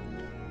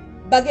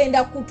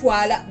 Bagenda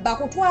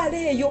bakutwala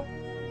eyo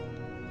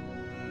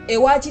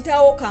ewa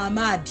kitaawo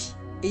Kamaadi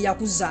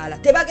eyakuzaala.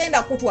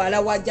 Tebagenda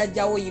kutwala wa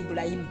jjajjawo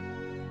Ibulayimu.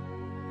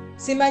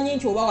 Simanyi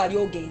nti oba wali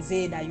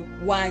ogenze nayo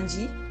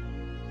wangi.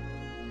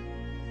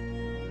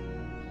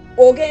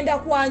 Ogenda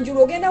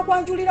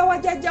kwanjulira wa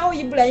jjajjawo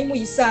Ibulayimu,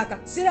 Isaaka.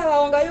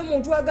 Sirabawangayo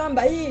muntu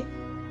agamba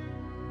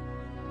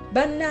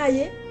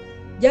bannaaye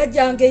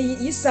jjajjange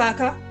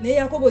Isaaka ne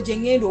Yakobo gye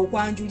ngenda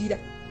okwanjulira.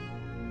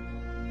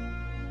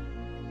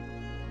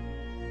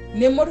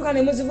 N'emmotoka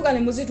ne muzivuga ne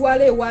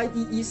muzitwala ewa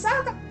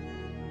Isaaka.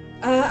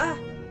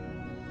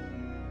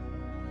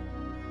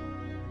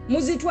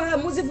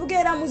 Muzivuga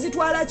era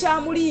muzitwala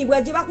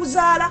Kyamuliibwa gye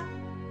bakuzaala.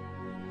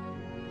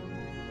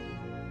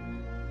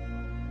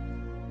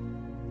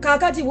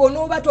 Kaakati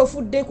bw'onooba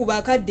tofudde ku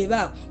bakadde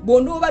baabo,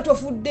 bw'onooba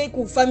tofudde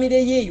ku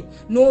famire yeeyo,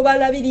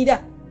 n'obalabirira,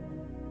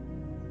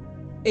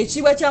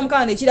 ekiba kya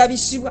Mukama ne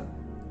kirabisibwa.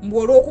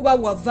 Olw'okuba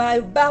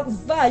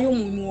vaayo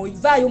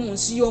mu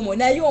nsi y'omwoyo,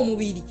 naye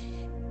omubiri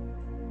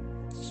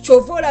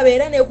kyova olaba.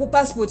 Era ne ku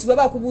passport bwe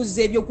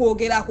bakubuuza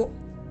ebyokwogerako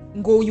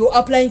ng'oyo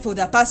applying for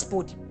the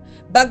passport,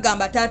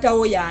 bagamba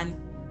taatawo yaani.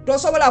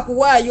 Tosobola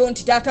kuwaayo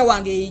nti taata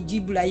wange ye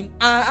Ibulayimu.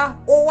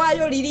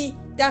 Owaayo liri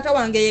taata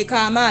wange ye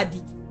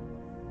Kamaadi.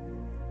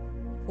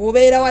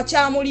 Obeera wa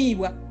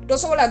Kyamuliibwa.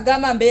 Tosobola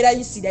kugamba mbeera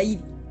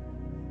Isirayiri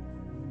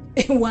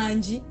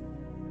wangi.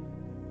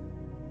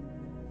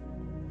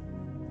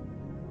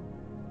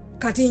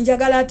 kati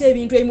njagala ate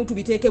ebintu ebimu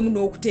tubiteekemu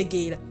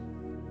n'okutegeera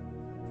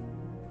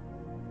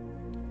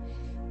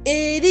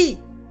eri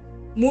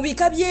mu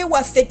bika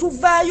byewaffe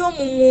tuvaayo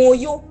mu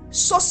mwoyo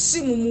so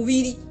si mu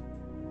mubiri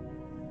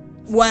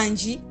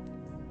wangi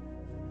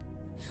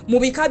mu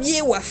bika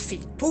byewaffe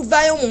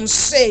tuvaayo mu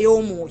nsi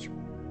ey'omwoyo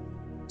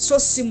so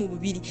si mu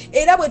mubiri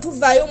era bwe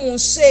tuvaayo mu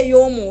nsi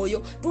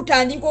ey'omwoyo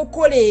tutandika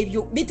okukola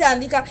ebyo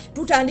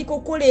tutandika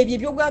okukola ebyo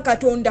ebyobwa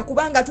Katonda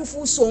kubanga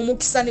tufuuse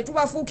omukisa ne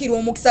tubafuukira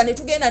omukisa ne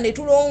tugenda ne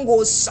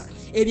tulongoosa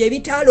ebyo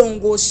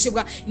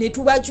ebitalongoosebwa ne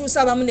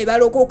tubakyusa abamu ne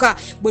balokoka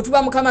bwe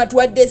tuba Mukama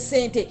tuwadde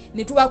ssente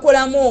ne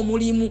tubakolamu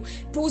omulimu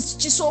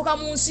tukisooka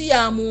mu nsi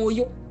ya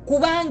mwoyo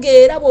kubanga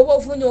era bw'oba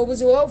ofunye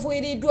obuzibu oba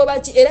ofuiriddwa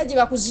baki era gye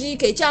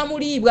bakuziika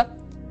ekyamuliibwa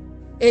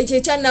ekyo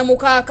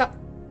ekyannamukaaka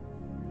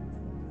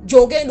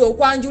gy'ogenda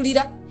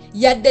okwanjulira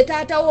yadde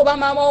taatawo oba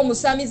maama wo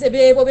musamize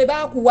beebo be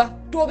baakuwa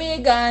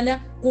tobeegaana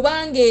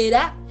kubanga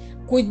era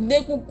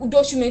ne ku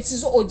documents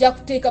zo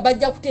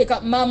bajja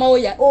kuteeka maama wo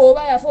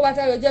oba yafa oba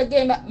tayo ojja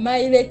kugamba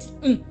maileti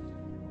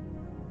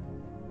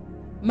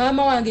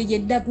maama wange ye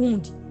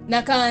Nagundi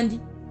Nakandi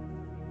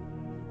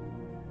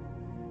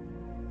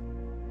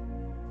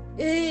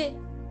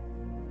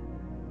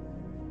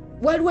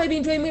waliwo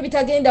ebintu ebimu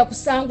ebitagenda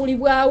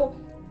kusangulibwawo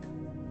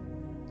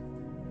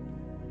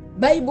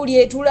Bayibuli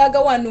etulaga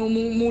wano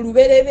mu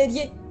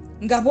lubereberye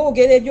nga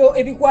boogera ebyo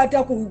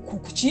ebikwata ku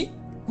kuki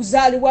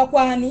kuzaalibwa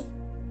kwani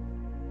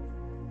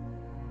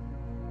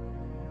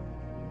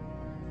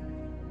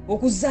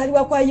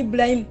okuzaalibwa kwa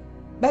Ibulayimu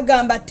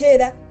bagamba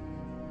Teera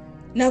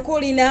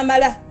Nakoli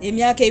n'amala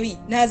emyaka 2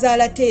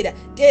 n'azaala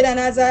Teera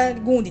n'azaala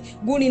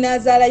Gundi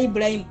n'azaala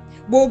Ibulayimu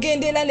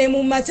bw'ogendera ne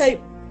mu Matayo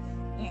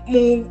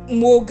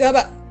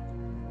mwogaba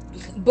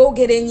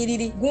boogera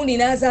enyiriri Gundi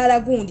n'azaala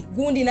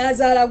Gundi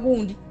n'azaala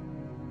Gundi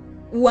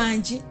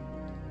wangi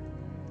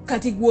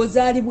kati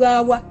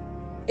gw'ozaalibwawa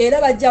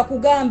era bajja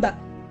kugamba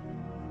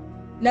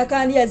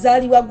Nakandi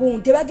yazaalibwa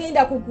Gundi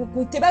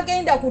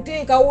tebagenda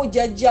kuteekawo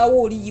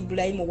jjajjawo oli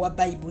Ibulayimu wa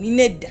Bayibuli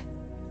nedda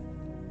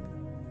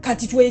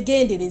kati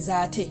twegendereza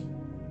ate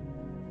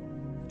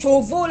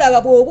kyova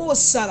olaba bw'oba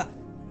osaba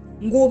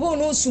ng'oba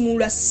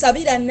onoosumulula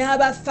sabira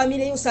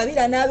n'abafamireyo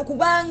sabira nabe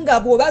kubanga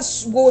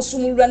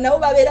bw'osumululwa nabo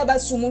babeera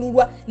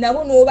basumululwa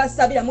nabo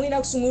n'obasabira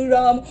mulina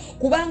kusumululwa wamu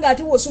kubanga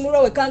ate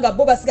w'osumululwa wekka nga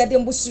bo basigadde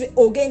mu busibe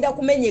ogenda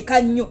kumenyeka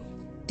nnyo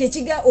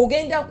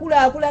ogenda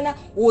kulaakulana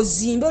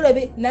ozimbe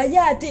olebe naye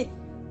ate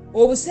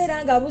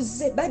obuseera nga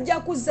buzze bajja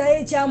kuzzayo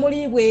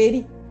ekyamuliibwa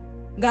eri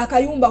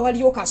ng'akayumba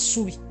waliyo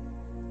kasubi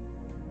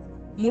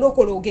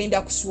mulokole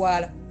ogenda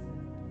kuswala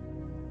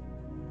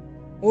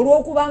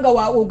olw'okubanga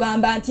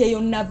ogamba nti eyo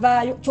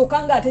navaayo kyokka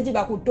nga ate gye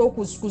bakutte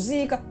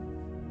okuziika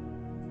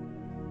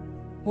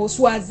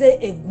oswaze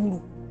eggulu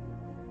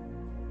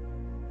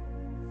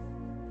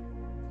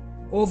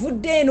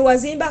ovudde eno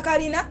wazimba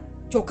kalina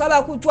kyokka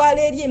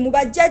bakutwala eri mu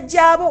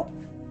bajjajjaabo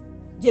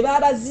gye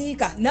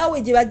babaziika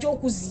naawe gye bajja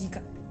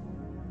okuziika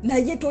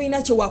naye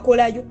tolina kye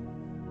wakolayo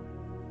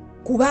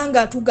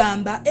kubanga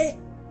tugamba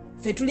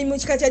ffe tuli mu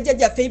kika kya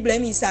jjajjaffe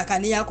Ibulayimu Isaaka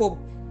ne Yakobo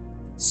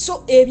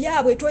so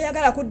ebyabwe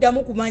toyagala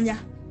kuddamu kumanya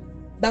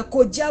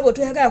bakojjaabo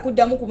toyagala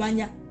kuddamu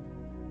kumanya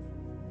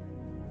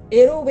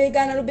era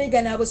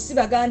obeegaana abo si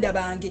baganda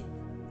bange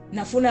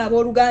nafuna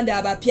abooluganda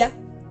abapya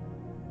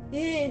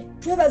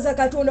twebaza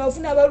Katonda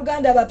ofuna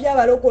abooluganda abapya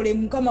abalokole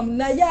Mukama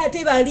naye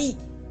ate bali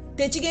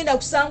tekigenda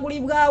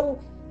kusangulibwawo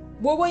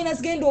bw'oba olina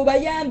sigenda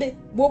obayambe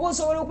bw'oba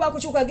osobola okubaako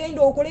kyokka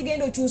genda okole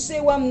genda okyuse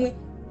ewammwe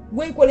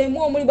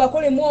weekolemu omulimu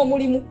bakolemu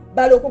omulimu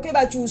balokoke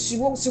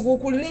bakyusibwe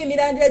siguukulira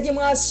emirandira gye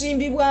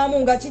mwasimbibwamu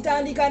nga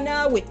kitandika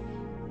naawe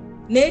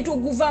naye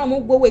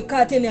tuguvaamu gwe wekka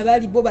ate ne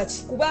bali bo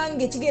baki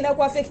kubanga ekigenda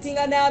ku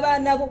affectinga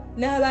n'abaana bo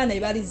n'abaana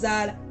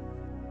ebalizaala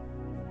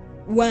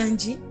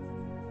wangi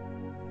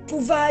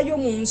tuvaayo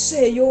mu nsi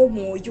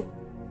ey'omwoyo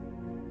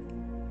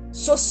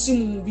so si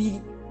mu mubiri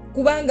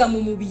kubanga mu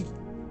mubiri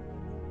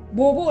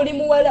bw'oba oli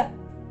muwala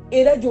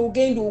era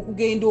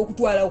gy'ogenda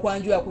okutwala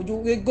okwanjula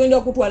gy'ogenda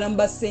okutwala mu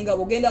basenga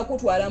bw'ogenda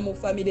kutwala mu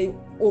famire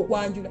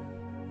okwanjula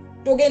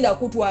togenda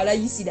kutwala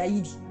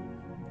Isirayiri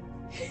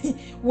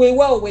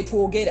weewaawo bwe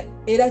twogera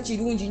era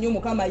kirungi nnyo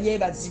Mukama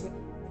yeebazibwe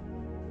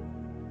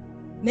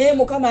naye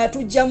Mukama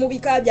atujja mu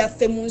bika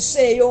byaffe mu nsi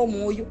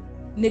ey'omwoyo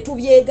ne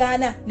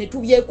tubyegaana ne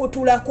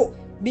tubyekutulako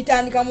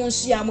bitandika mu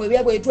nsi yamwe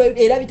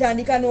era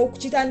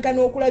kitandika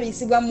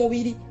n'okulabisibwa mu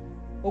mubiri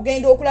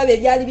ogenda okulaba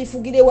ebyali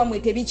bifugire wamwe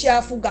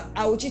tebikyafuga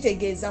awo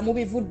kitegeeza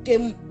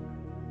mubivuddemu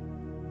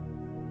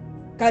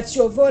kati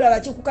kyova olaba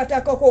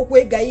kikukatakako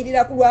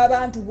okwegayirira ku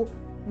lw'abantu bo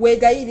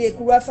weegayirire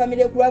ku lwa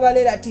famire ku lw'aba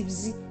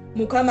relatives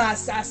Mukama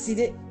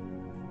asaasire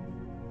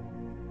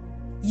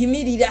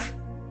yimirira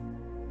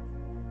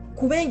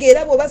kubenga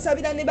era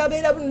bw'obasabira ne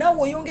babeera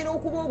nawe oyongera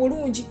okuba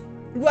obulungi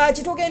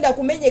lwaki togenda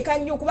kumenyeka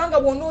nnyo kubanga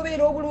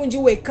bw'onoobeera obulungi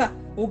wekka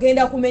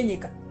ogenda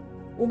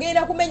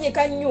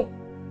kumenyeka nnyo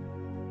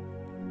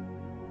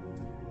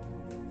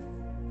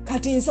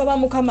kati nsaba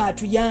Mukama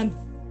atuyambe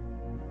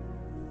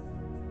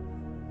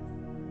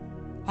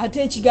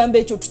ate ekigambo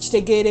ekyo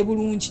tukitegeere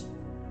bulungi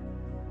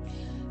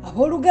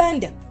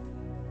abooluganda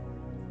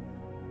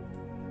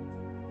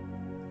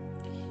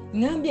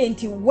ngambye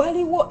nti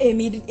waliwo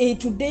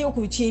etuddeyo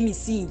ku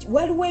ky'emisingi,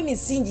 waliwo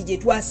emisingi gye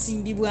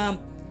twasimbibwamu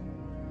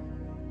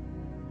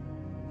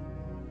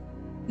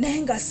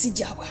naye nga si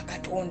gya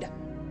Bwakatonda,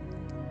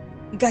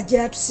 nga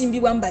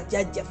gyatusimbibwamu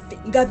bajjajjaffe,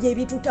 nga bye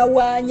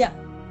bitutawaanya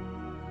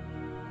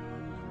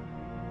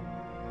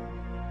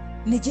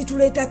ne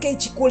gituleetako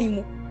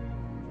ekikolimu.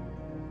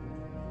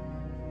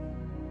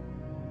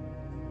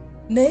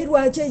 Naye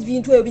lwaki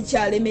ebintu ebyo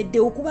bikyalemedde?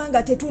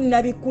 Okubanga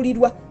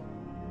tetunnabikkulirwa,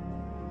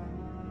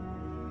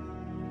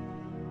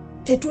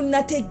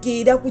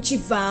 tetunnategeera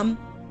kukivaamu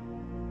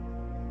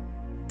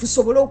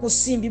tusobole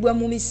okusimbibwa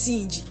mu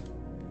misingi,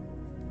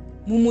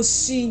 mu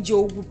musingi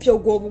ogupya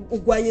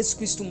ogwa Yesu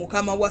Kristo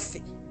Mukama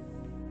waffe.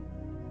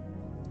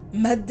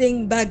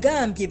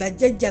 Bagambye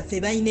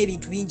bajjajjaffe balina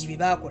ebintu bingi bye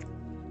baakola,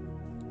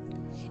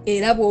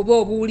 era bw'oba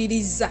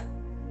obuwuliriza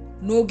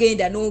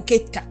n'ogenda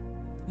n'oketta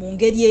mu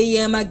ngeri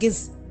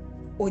ey'amagezi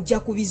ojja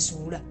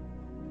kubizuula.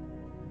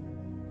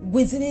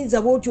 Gwe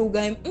zirinza bw'otyo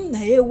ogambe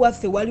naye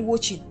waffe waliwo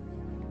kino.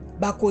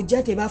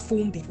 Bakojja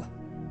tebafumbirwa,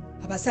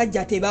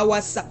 abasajja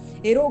tebawasa,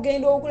 era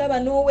ogenda okulaba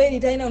n'oweeri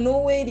talina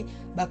n'oweeri,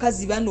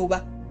 bakazi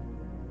banoba,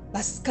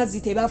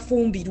 bakazi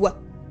tebafumbirwa.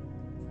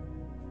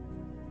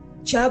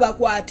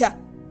 Kyabakwata,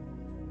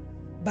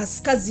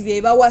 bakazi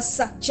be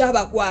bawasa,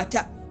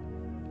 kyabakwata.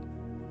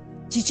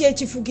 Kiki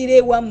ekifugira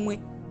ewammwe?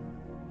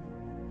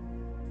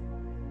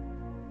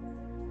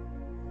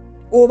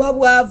 Oba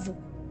bwavu,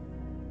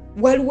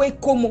 waliwo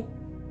ekkomo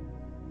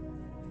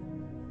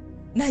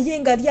naye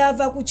nga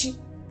lyava ku ki?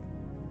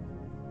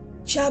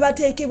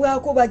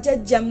 Kyabateekebwako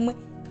bajjajjammwe.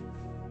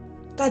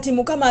 Kati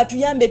Mukama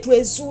atuyambe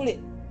twesuule,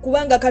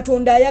 kubanga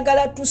Katonda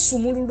ayagala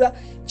tusumulula.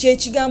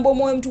 Kyekigambo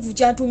Omwoyo Omutukuvu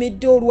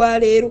kyantumidde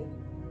olwaleero.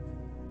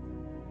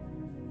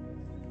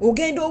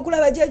 Ogenda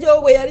okulaba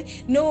jjajjawo bwe yali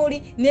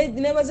n'oli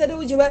ne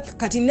bazaddewo gye bali,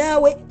 kati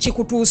naawe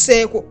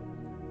kikutuuseeko.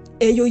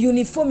 Eyo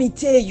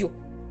uniformity eyo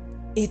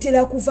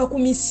etera kuva ku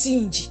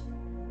misingi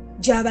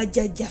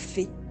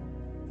gy'abajjajjaffe,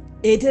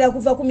 etera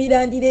kuva ku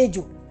mirandiro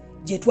egyo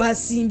gye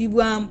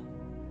twasimbibwamu.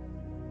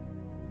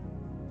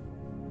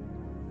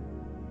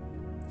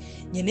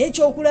 Nyina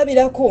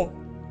ekyokulabirako,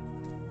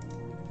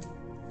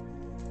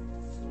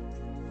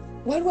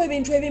 waliwo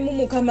ebintu ebimu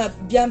Mukama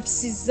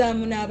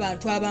byampisizaamu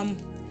n'abantu abamu,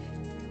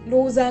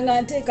 ndowooza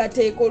nga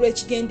nteekateeka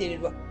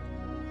olw'ekigendererwa.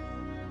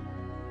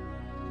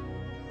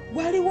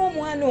 Waliwo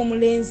omwana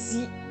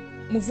omulenzi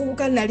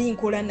muvubuka nali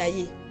nkola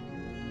naye,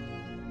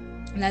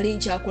 nali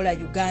nkyakola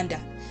Uganda.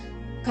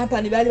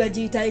 Kampani baali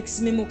bagiyita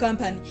X-Memo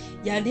Company,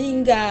 yali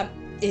nga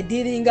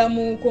ediringa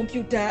mu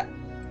computer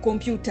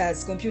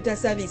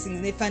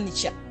servicing ne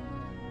furniture.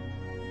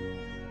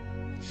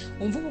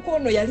 Omuvubuka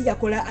ono yali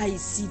yakola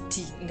ICT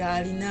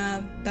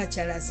ng'alina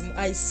bachelors mu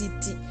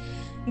ICT,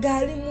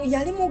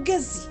 yali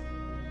mugezi,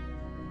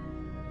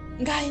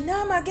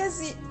 ng'alina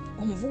amagezi.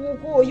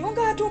 Omuvubuka oyo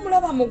ng'ate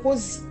omulaba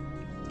mukozi,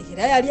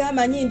 era yali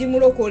amanyi ndi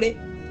mulokole.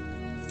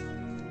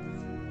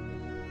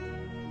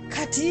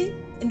 Kati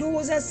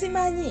ndowooza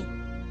simanyi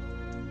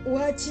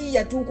waki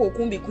yatuuka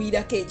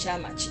okumbikuyirako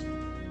ekyama ki.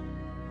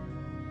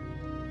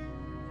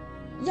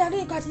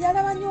 Yali kati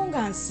yalaba nnyo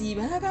nga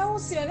nsiiba,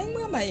 nakaawusiba ne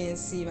ngamba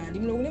ensiiba ndi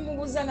mulokole,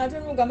 mubuuza ng'ate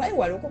n'ogamba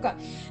walokoka.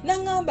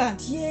 N'angamba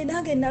nti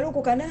nange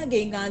nalokoka,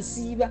 nange nga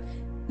nsiiba,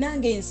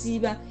 nange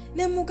nsiiba.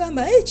 Ne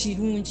mugamba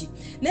kirungi,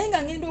 naye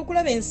nga ngenda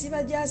okulaba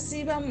ensiiba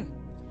gy'asiibamu.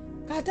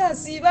 Kati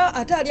asiiba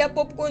ate alya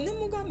popcorn. Ne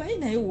mugamba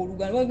naye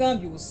woolugano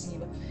bagambye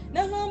osiiba.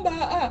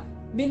 N'angamba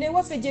bino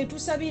ewaffe gye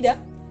tusabira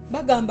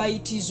bagamba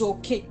it is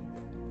okay,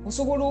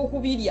 osobola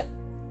okubirya.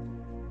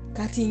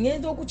 Kati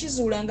ngenda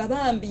okukizuula nga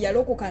bambi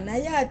yalokoka,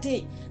 naye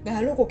ate nga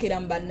yalokokera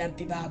mu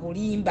bannabbi ba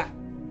bulimba.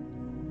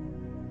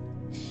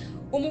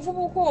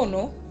 Omuvubuka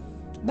ono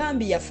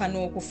bambi yafa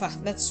n'okufa.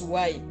 That's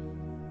why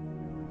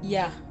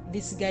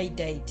this guy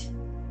died.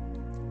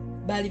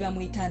 Baali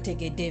bamuyita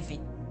Ntege David.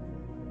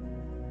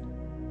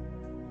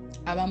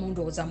 Abamu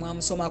ndowooza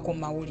mwamusomako mu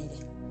mawulire,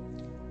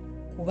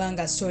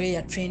 kubanga story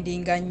ya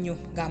trendinga nnyo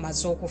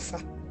ng'amaze okufa.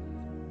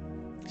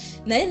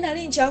 Naye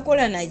nali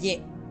nkyakola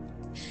naye,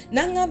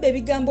 n'angamba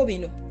ebigambo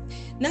bino.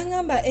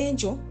 N'angamba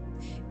Angel,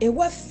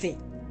 ewaffe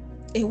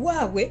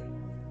ewaabwe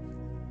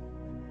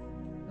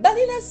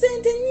balina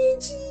ssente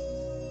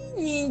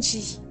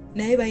nyingi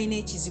naye balina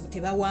ekizibu,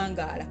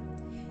 tebawangaala.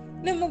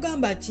 Ne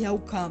mugamba ati how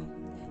come?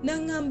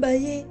 N'angamba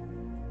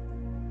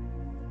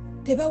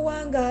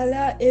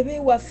tebawangaala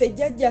ebewaffe,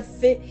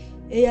 jjajjaffe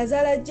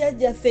eyazaala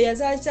jjajjaffe,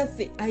 eyazaala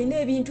kyaffe alina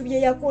ebintu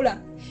bye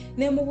yakola.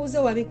 Ne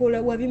mubuuza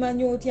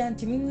wabimanya otya?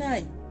 Nti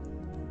munnaayi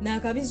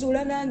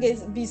n'akabizuula nange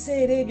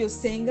biseera ebyo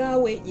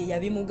ssengaawe ye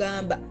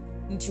yabimugamba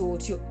nti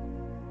otyo,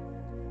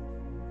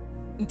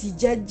 nti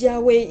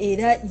jjajjawe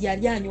era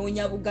yali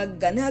anyoonya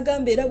bugagga.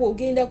 N'agamba era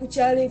bw'ogenda ku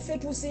kyalo ffe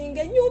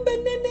tusinga ennyumba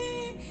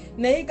ennene,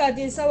 naye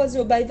kati essaawa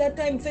zino by that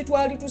time ffe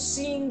twali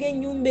tusinga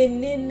ennyumba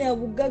ennene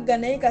bugagga,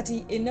 naye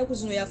kati ennaku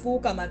zino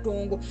yafuuka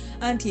matongo.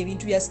 Anti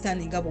ebintu bya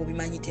sitaani nga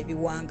bw'obimanyi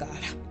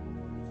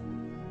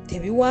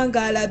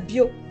tebiwangaala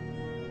byo,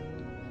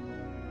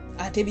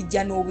 ate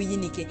bijja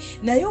n'obuyinike.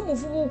 Naye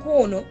omuvubuka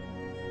ono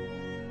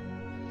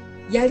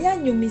yali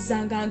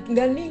anyumizanga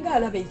nga ninga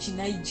alaba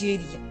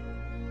ekinigeria.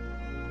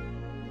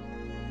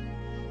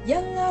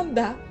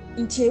 Yaŋŋamba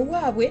nti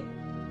ewaabwe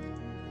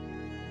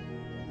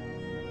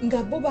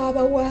nga bo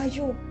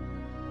baabawaayo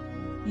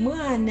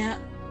mwana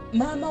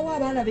maama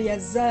w'abaana be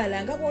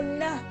yazaala nga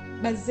bonna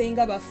bazze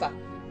nga bafa,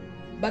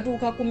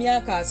 batuuka ku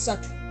myaka 3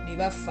 ne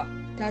bafa,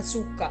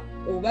 tasukka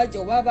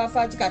oba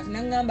bafa kati.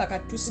 Naŋŋamba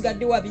kati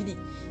tusigadde 2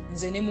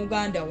 nze ne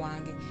muganda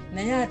wange,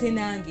 naye ate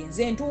nange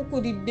nze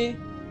ntuukulidde.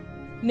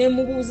 Ne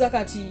mubuuza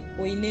kati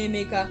oyina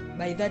emeka?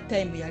 By that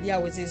time yali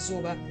awezezza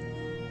oba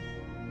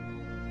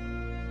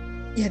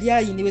yali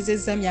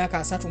ayiniwezezza myaka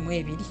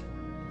 32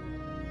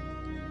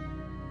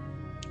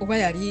 oba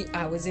yali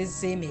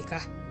awezezza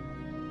emeka?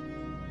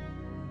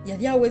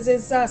 Yali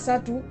awezezza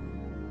 3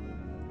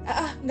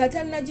 nga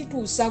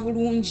tannagituusa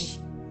bulungi,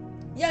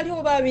 yali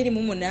oba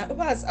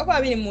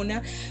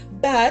 24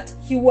 but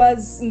he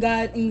was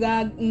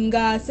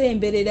nga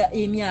asemberera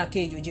emyaka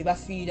egyo gye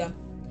bafiira.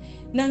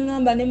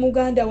 Naŋŋamba ne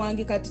muganda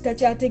wange kati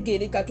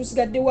takyategeereka,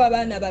 tusigaddewo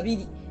abaana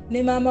 2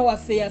 ne maama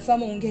waffe yafa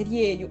mu ngeri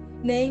eyo,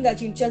 naye nga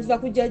kintu kyakiva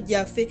ku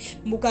jjajjaffe.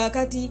 Mbu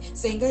kaakati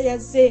senga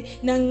yazze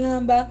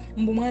naŋŋamba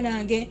mbu mwana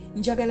wange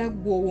njagala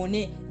ggwe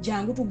owone,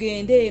 jangu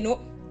tugende eno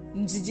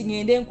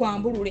ngende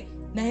nkwambulule.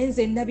 Naye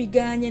nze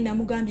nabiganye,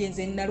 namugambye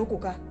nze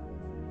nalokoka.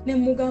 Ne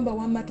mugamba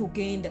wamma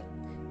tugenda,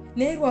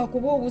 naye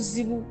lwakuba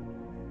obuzibu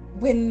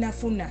bwe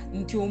nafuna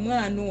nti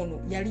omwana ono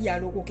yali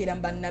yalokokera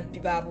mu bannabbi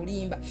ba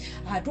bulimba.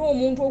 Ate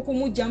omuntu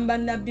okumujja mu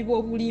bannabbi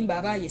b'obulimba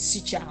abaaye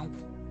si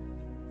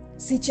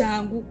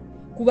kyangu,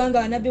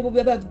 kubanga bannabbi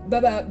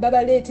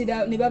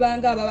babaleetera ne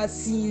babanga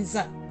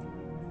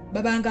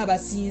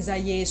abasinza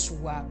Yesu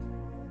waabwe.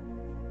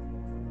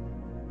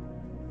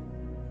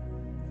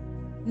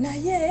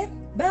 Naye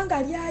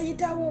banga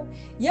lyayitawo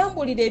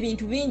yambulira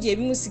ebintu bingi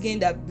ebimu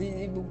sigenda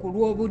ku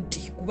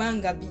lw'obudde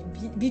kubanga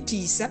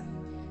bitiisa.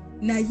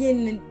 Naye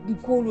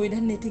nkulu era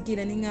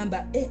netegeera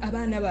neŋŋamba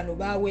abaana bano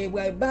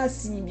baweebwa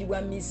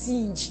basimbibwa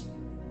misingi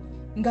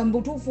nga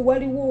mbutuufu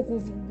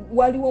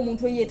waliwo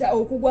omuntu eyeeta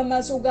okugwa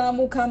maaso ga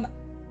Mukama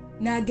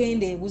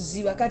n'agenda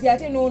ebuziba. Kati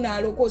ate n'ono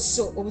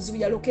alokoso obuzibu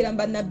yalokera mu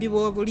bannabbi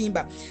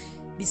b'obulimba.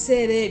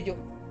 Biseera ebyo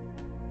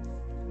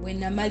bwe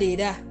namala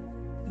era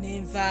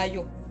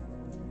nenvaayo,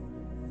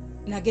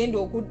 nagenda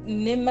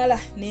nemala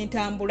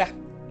nentambula,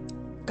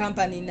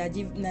 kampani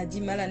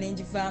nagimala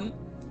nenjivaamu,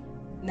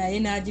 naye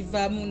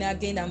n'agivaamu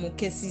n'agenda mu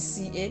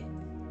KCCA,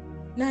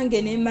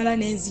 nange nemala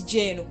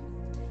nenzija eno.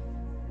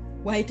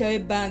 Wayitawo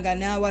ebbanga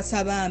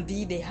n'awasa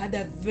bambi. They had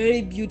a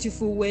very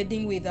beautiful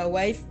wedding with a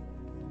wife.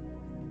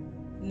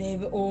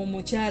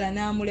 Omukyala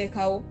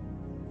n'amulekawo.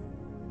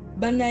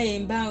 Bannaye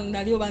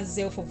nali oba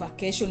nzizeewo for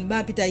vacation,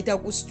 bampita ayita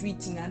ku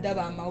street nga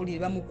ndaba amawulire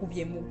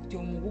bamukubyemu ti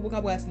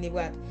omuvubuka bw'ati ne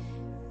bw'ati.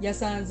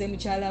 Yasanze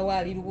mukyala we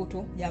ali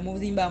lubuto,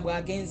 yamuzimba mbu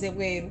agenze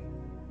bweru,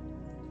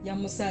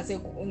 yamusanze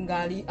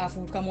ng'ali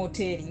afuuka mu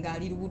hoteeri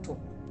ng'ali lubuto,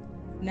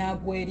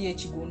 n'agwa eri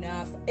ekigo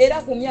n'afa.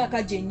 Era ku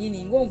myaka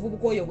gyennyini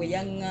ng'omuvubuka oyo bwe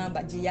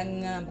yaŋŋamba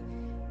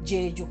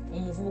gyegyo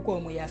omuvubuka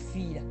oyo mwe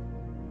yafiira.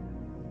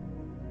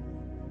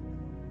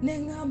 Ne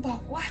ŋŋamba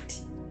what?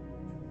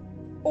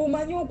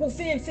 Omanyi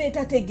okufa enfa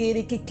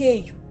etategeerekeka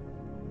eyo?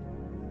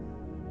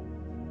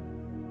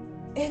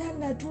 Era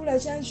natuula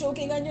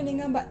kyanshookinga nnyo ne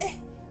ŋŋamba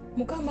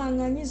Mukama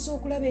aŋŋanyiza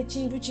okulaba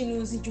ekintu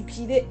kino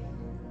nzijukire.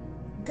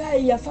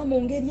 Gayi yafa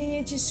mu ngeri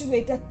ey'ekisiru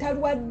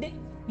etattalwadde,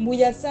 mbu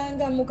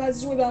yasanga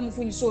mukazi we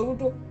bamufunyisa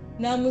oluto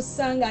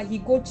n'amusanga he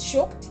got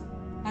shocked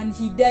and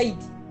he died.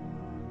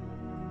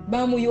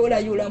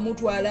 Bamuyoolayoola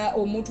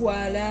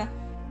omutwala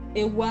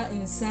ewa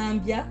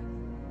Nsambya,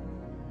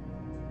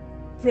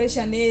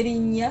 pressure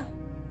n'erinnya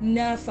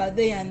n'afa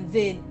there and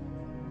then.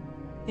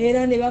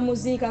 Era ne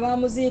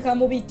bamuziika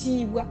mu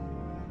bitiibwa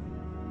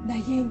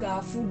naye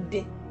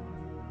ng'afudde.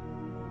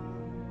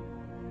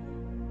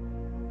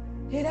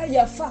 Era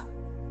yafa.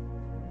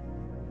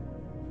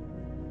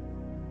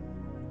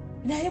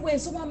 Naye bwe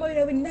nsoma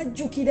amawulire bwe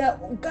najjukira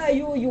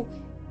Gayi oyo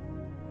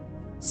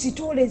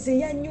sitooleze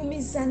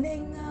yannyumiza ne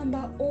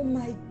ŋŋamba oh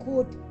my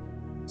God,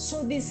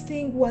 so this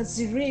thing was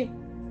real.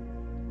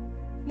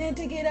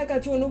 Nentegeera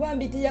kati ono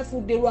bambi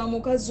teyafudde lwa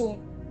mukazi ono,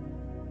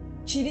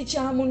 kiri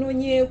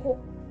kyamunonyeeko.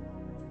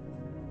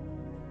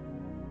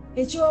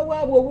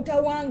 Ekyowaabwe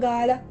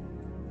obutawangaala,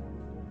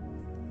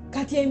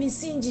 kati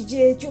emisingi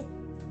gyekyo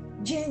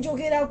gye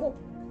njogerako.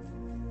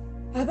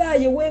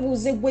 Abaaye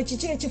weebuuze ggwe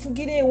kiki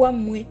ekifugira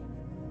ewammwe?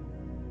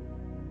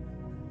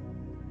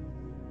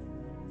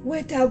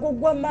 Weetaaga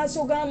oggwa mu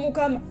maaso ga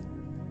Mukama.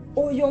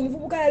 Oyo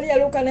omuvubuka yali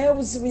yaloka naye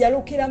obuzibu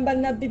yalokera mu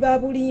bannabbi ba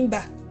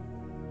bulimba.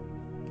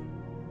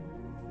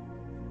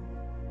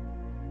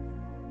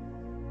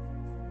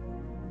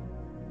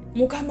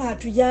 Mukama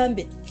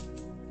atuyambe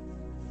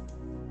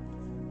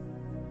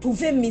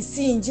tuve mu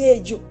misingi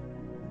egyo.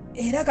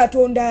 Era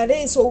Katonda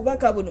aleese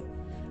obubaka buno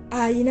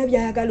ayina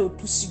by'ayagala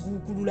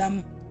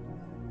otusiguukululamu.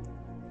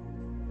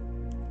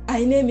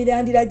 Ayina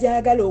emirandira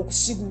gy'ayagala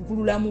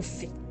okusiguukululamu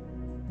ffe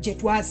gye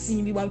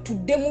twasimbibwa,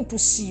 tuddemu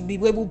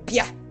tusimbibwe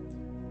bupya.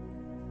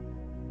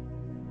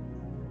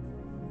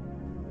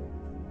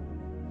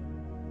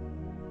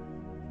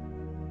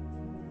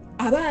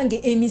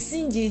 abange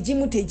emisingi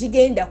egimu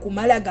tegigenda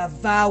kumala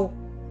gavaawo.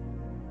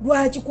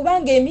 Lwaki?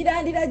 Kubanga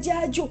emirandira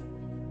gyagyo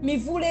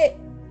mivule.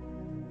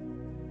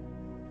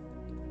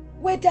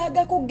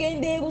 Wetaagako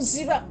kugenda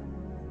ebuziba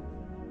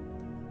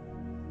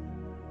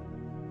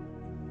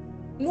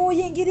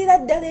n'oyingirira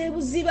ddala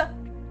ebuziba.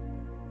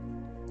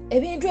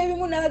 Ebintu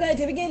ebimu nabagane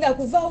tebigenda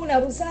kuvaawo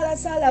na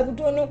busaalasaala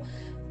butono.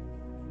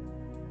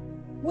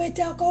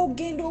 Wetaakawo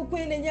kugenda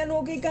okwenenya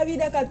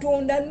n'ogekabira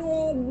Katonda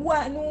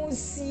n'ogwa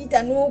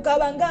n'osiita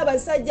n'okaba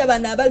ng'abasajja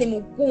bano abali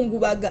mu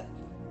kukungubaga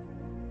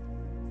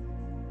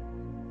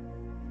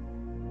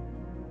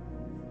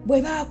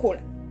bwe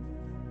baakola.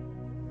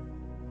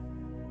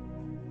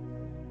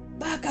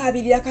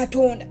 Baakaabirira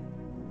Katonda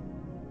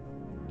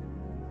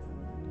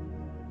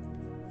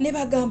ne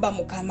bagamba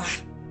Mukama,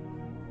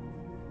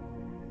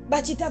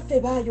 bakitaffe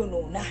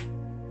baayonoona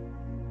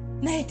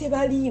naye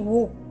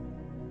tebaliiwo.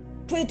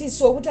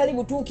 Twetiisa obutali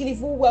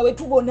butuukirivu bwabwe,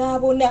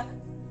 tubonaabona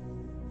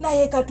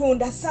naye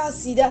Katonda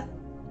saasira.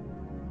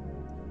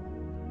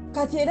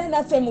 Kati era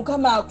naffe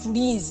Mukama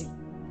atuliize,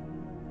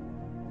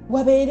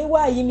 wabeere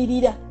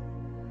waayimirira,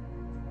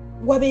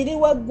 wabeere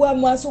waggwa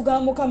mu maaso ga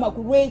Mukama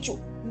ku lw'ekyo,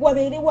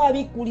 wabeere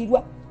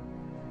waabikkulirwa.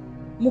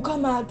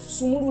 Mukama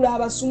atusumulula,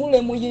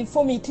 abasumule mu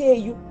infomite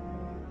eyo.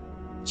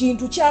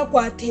 Kintu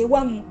kyakwata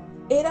ewammwe,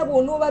 era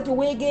bw'onooba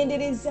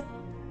teweegendereza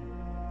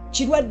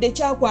kirwadde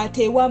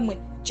kyakwata ewammwe,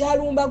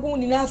 kyalumba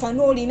gundi n'afa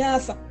n'oli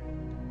n'afa.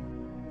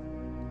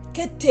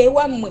 Ketta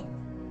ewammwe.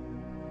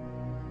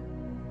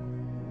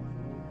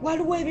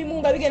 Waliwo ebimu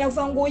nga bigenda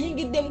kufa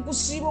ng'oyingidde mu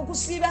kusiiba,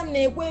 okusiiba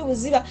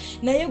neekwebuziba,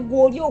 naye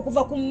gw'oli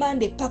okuva ku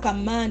Mande paka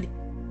Mande.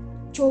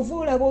 Kyova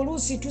olaba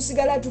oluusi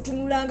tusigala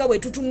tutunulanga bwe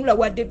tutunula,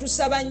 wadde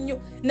tusaba nnyo,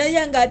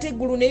 naye ng'ate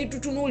eggulu ne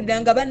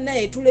litutunuulira nga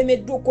bannaye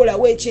tulemeddwa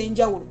okukolawo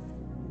ekyenjawulo.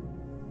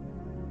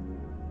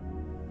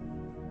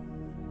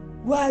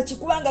 Lwaki?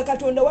 Kubanga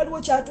Katonda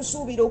waliwo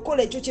kyatusuubira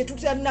okukola ekyo kye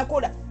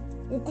tutanakola,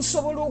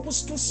 okusobola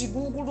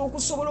okutusiguugula,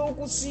 okusobola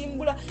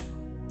okusimbula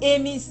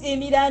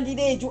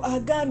emirandiro egyo.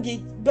 Agambye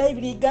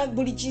Bayibuli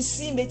buli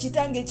kisimbe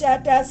kitange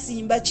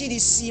kyataasimba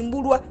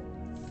kirisimbulwa.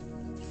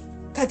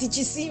 Kati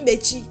kisimbe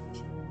ki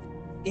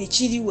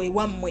ekiriwo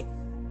ewammwe?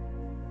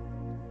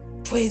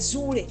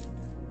 Twezuule.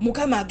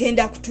 Mukama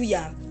agenda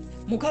kutuyamba,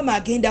 Mukama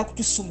agenda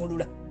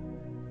kutusumulula.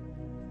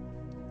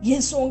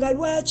 Yensonga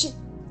lwaki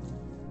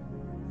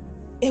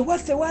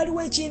ewaffe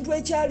waliwo ekintu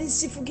ekyali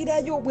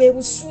sifugirayo bwe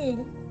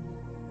busungu.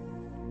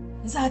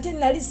 Nze ate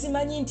nali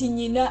simanyi nti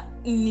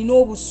nina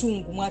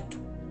obusungu mwattu,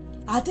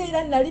 ate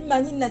era nali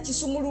manyi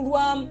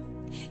nakisumululwamu,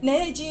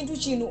 naye ekintu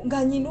kino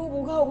nga nyina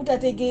obuga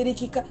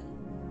obutategeerekeka.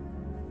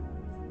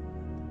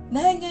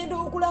 Naye ngenda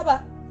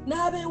okulaba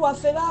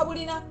n'abeewaffe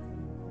baabulina.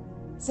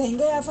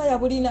 Senga yafa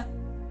yabulina,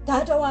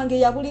 taata wange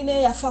yabulina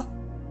eyafa.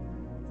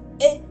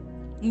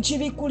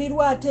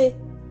 Nkibikkulirwa ate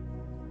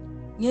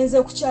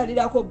ngenze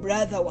kukyalirako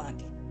brother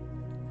wange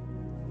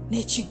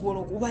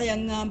n'ekigwolo kuba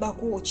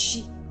yaŋŋambako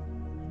ki,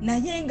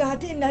 naye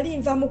ng'ate nali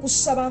nva mu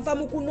kusaba, nva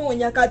mu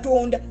kunoonya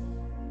Katonda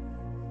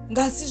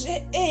nga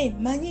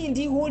manyi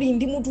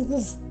ndi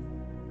mutukuvu.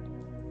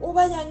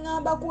 Oba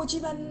yaŋŋambako ki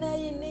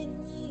bannaye,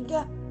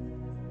 n'ennyiiga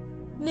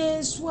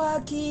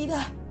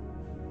n'enswakiira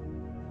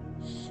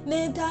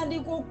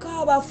n'entandika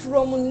okukaaba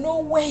from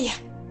nowhere,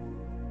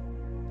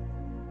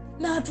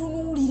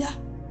 n'atunuulira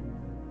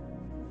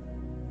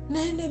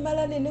naye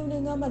nemala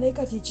neŋŋamba naye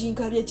kati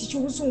kinkabye kiki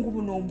obusungu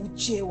buno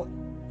mbukyewa.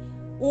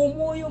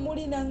 Omwoyo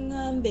muli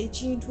naŋŋamba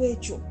ekintu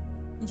ekyo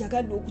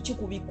njagadde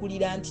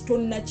okukikubikkulira nti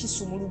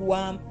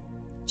tonnakisumululwamu,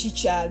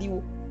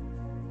 kikyaliwo.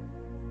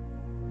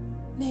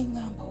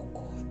 Neŋŋamba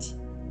okooti.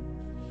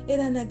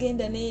 Era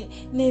nagenda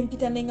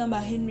nempita neŋŋamba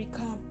Henry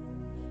Kam,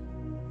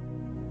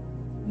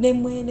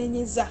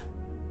 nemwenenyeza,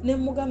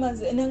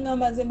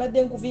 neŋŋamba nze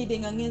mbadde nkuviidde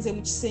nga ngenze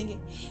mu kisenge,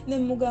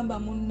 nemugamba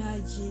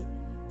munnaye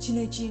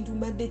kino ekintu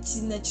mbadde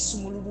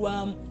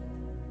kinnakisumululwamu,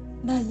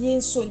 naye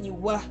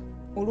nsonyiwa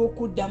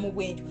olw'okuddamu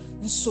bwentyo,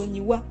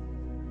 nsonyiwa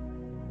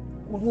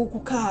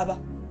olw'okukaaba.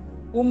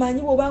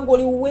 Omanyi bw'obanga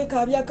oli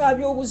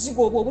weekaabya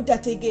obuzigo obwo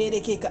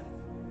obutategeerekeka,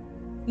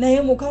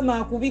 naye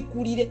Mukama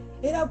akubikkulire.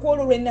 Era ku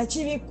olwo lwe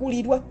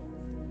nakibikkulirwa,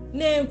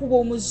 n'enkuba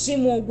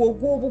omuzimu ogwo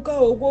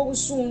ogw'obukawa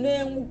ogw'obusungu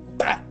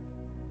n'enkuba.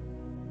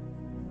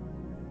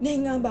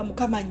 Neŋŋamba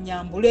Mukama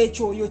nnyambula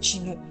ekyoyo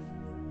kino.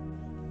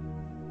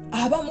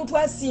 Abamu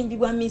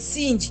twasimbibwa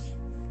misingi,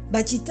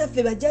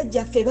 bakitaffe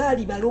bajjajjaffe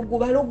baali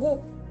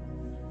balogo.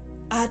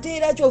 Ate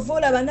era kyova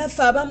olaba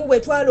naffe abamu bwe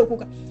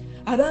twalokoka,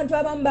 abantu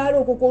abamu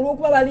baalokoka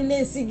olw'okuba balina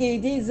ensigo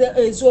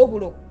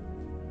ez'obulogo.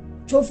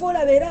 Kyova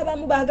olaba era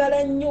abamu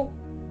baagala nnyo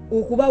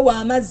okubawa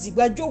amazzi,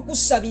 bw'ajja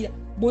okusabira,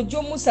 bw'ojja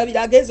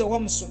omusabira ageze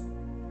wamusoma,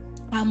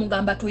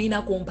 amugamba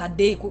toyina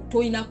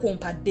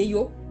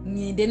kompaddeyo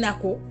ngende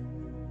nako.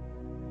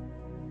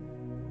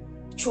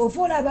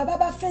 Kyova olaba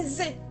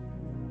babafeze,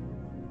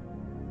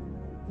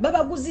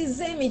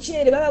 babaguzizza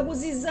emiceere,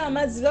 babaguzizza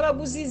amazzi,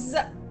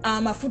 babaguzizza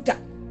amafuta.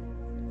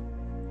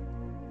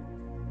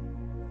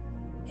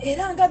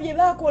 Era nga bye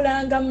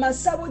baakolanga mu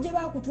masabo gye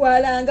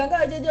baakutwalanga,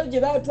 nga gye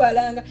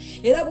batwalanga.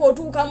 Era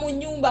bw'otuuka mu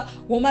nnyumba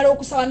omala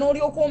okusaba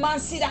n'olyoka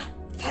omansira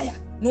fire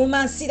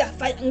n'omansira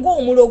fire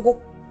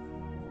ng'omulogo.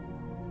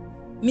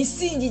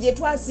 Misingi gye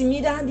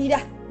twasimirandira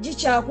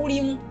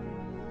gikyakulimu.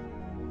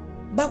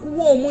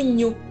 Bakuwa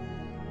omunnyo,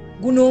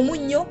 guno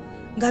omunnyo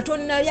nga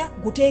tonnalya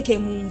guteeke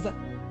mu nva.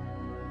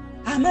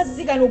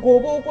 Amazzi gano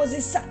g'oba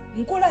okozesa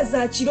nkola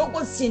za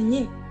kirogosi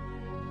nnyini.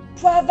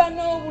 Twava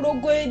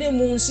n'obulogoere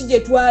mu nsi gye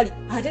twali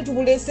ate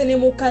tubuleese ne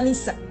mu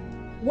kkanisa.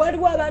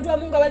 Waliwo abantu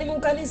abamu nga bali mu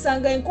kkanisa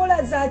nga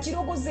enkola za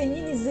kirogosi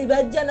nnyini ze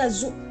bajja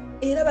nazo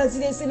era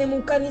bazireese ne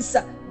mu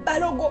kkanisa.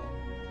 Balogo.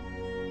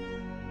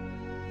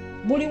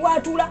 Buli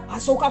waatula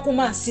asooka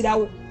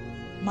kumansirawo.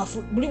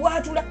 Buli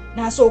waatula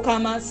n'asooka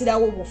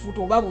amansirawo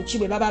obufuta oba buki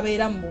bwe baba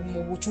beera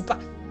mu bucupa.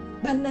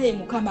 Bannaye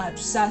Mukama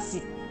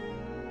atusaasire.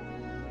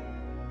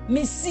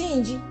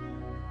 Misingi.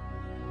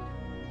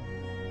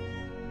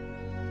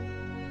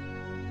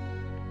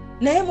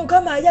 Naye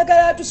Mukama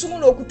ayagala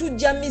atusumula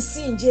okutujja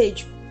misingi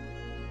egyo.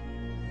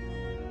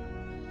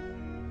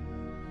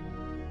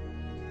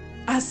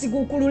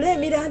 Asiguukulule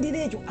emirandiro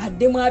egyo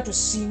addemu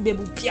atusimbe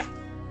bupya.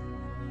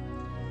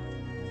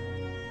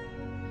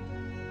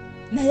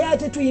 Naye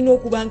ate tulina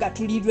okuba nga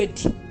tuli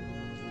ready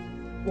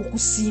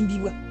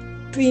okusimbibwa.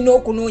 Tulina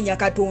okunoonya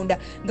Katonda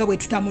nga bwe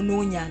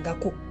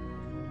tutamunoonyangako.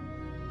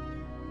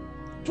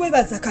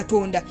 Twebaza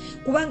Katonda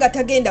kubanga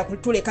tagenda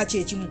kutuleka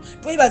kyekimu.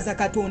 Twebaza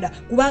Katonda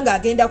kubanga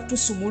agenda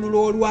kutusumulula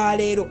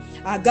olwaleero.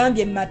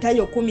 Agambye mu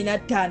Matayo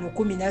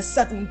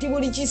 15:13 nti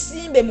buli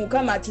kisimbe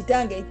Mukama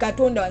Kitange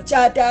Katonda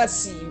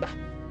kyataasimba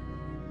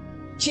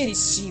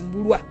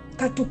kirisimbulwa.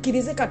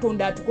 Katukkirize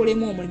Katonda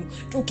atukolemu omulimu.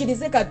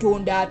 Tukkirize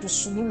Katonda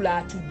atusumulula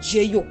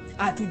atugyeyo,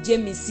 atugye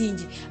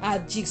misingi,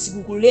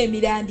 agisigukulule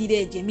emirandiro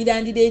egyo.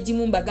 Emirandiro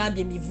egimu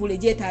mbagambye mivule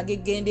gyetaaga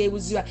eggenda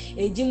ebuziba.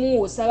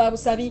 Egimu osaba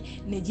busabi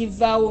ne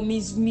givaawo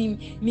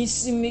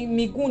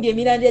migundi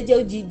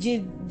emirandiro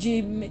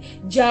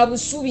gya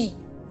busubi.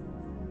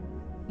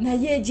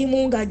 Naye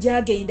egimu nga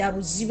gyagenda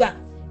buziba.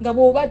 Nga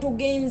bw'oba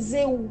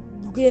tugenze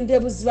kugenda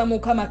buziba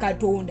Mukama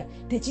Katonda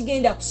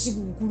tekigenda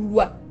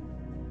kusigukululwa.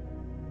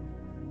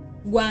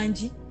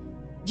 Gwanji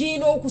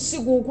gino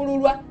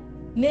okusiguukululwa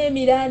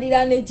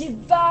n'emirandira ne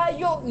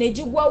givaayo ne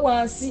gigwa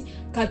wansi.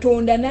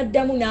 Katonda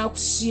n'addamu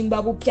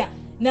n'akusimba bupya,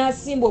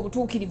 n'asimba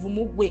obutuukirivu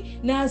mu ggwe,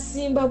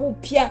 n'asimba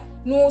bupya,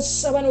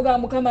 n'osaba n'ogamba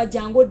Mukama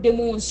jangu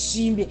oddemu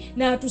onsimbe,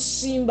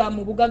 n'atusimba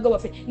mu bugagga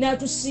bwaffe,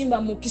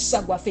 n'atusimba mu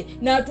kisa gwaffe,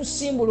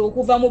 n'atusimbula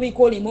okuva mu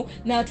bikolimo,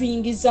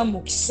 n'atuyingiza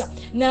mu kisa,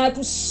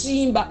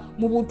 n'atusimba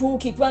mu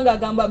butuukirivu. Kubanga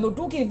agamba mu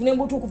butuukirivu ne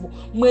mu butukuvu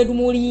mwe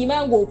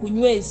muliima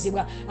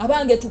ng'okunywezebwa.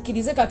 Abange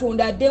tukkirize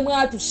Katonda addemu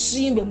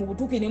atusimbe mu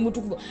butuukirivu ne mu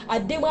butukuvu,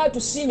 addemu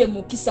atusimbe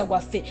mu kisa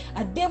gwaffe,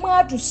 addemu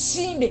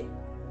atusimbe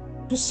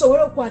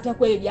tusobole okukwata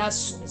ku ebyo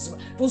byasuubizibwa,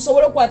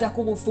 tusobole okukwata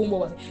ku bufumbo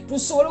bwaffe,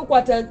 tusobole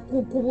okukwata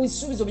ku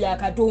bisuubizo bya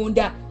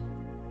Katonda,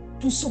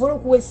 tusobole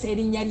okuweesa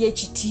erinnya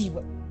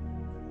ly'ekitiibwa.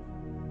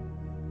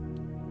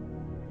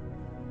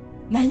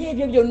 Naye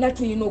ebyo byonna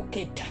tulina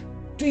okuketta,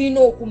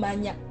 tulina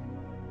okumanya.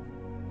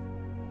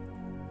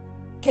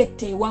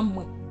 Ketta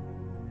ewammwe,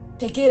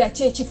 tegeera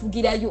ki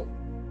ekifugirayo.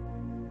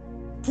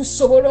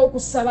 Tusobole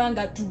okusaba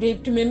nga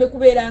tumeme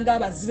kubeera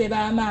ng'abazibe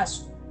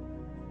b'amaaso.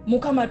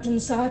 Mukama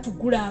tumusaba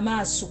tugula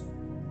amaaso.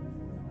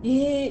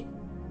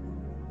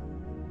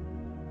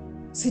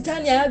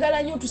 Sitaani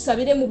ayagala nnyo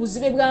tusabire mu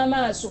buzibe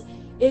bw'amaaso.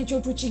 Ekyo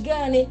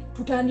tukigaane,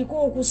 tutandike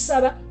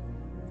okusaba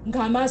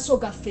ng'amaaso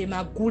gaffe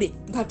maggule,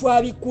 nga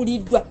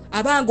twabikkuliddwa.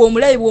 Abanga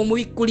omulabe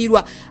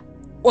bw'omubikkulirwa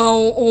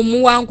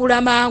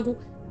omuwangula mangu.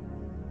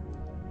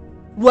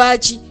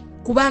 Lwaki?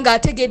 Kubanga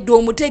ategedde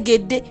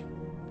omutegedde.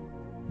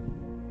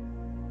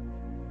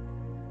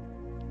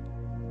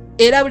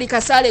 Era buli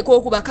kasaale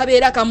k'okuba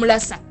kabeera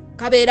kamulasa,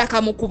 kabeera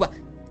kamukuba.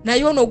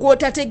 Naye ono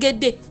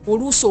gw'otategedde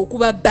oluusi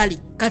okuba bbali.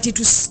 Kati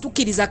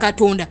tukkiriza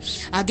Katonda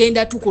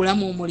agenda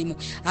tukolamu omulimu,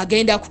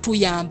 agenda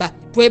kutuyamba.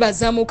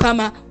 Twebaza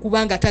Mukama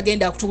kubanga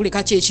tagenda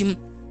kutuleka kyekimu.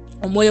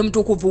 Omwoyo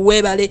Mutukuvu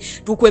weebale,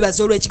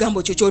 tukwebaza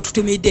olw'ekigambo kyo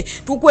ky'otutumidde.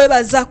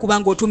 Tukwebaza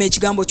kubanga otuma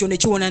ekigambo kyo ne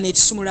kiwona ne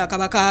kisumulula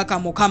akabaka ka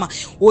Mukama.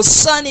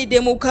 Osaanidde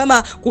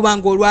Mukama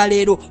kubanga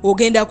olwaleero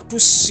ogenda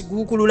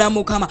kutusiguukulula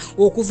Mukama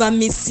okuva mu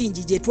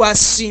misingi gye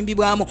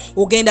twasimbibwamu.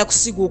 Ogenda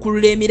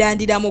kusiguukulula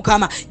emirandira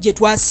Mukama gye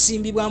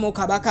twasimbibwamu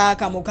kabaka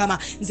ka Mukama.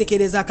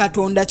 Nzekereza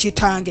Katonda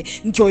Kitange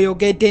nti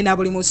oyogedde na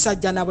buli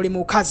musajja na buli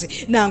mukazi,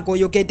 nange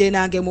oyogedde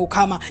nange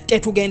Mukama.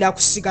 Tetugenda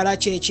kusigala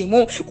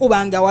kyekimu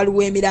kubanga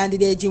waliwo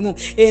emirandira egimu,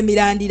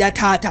 emirandira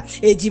taata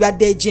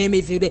egibadde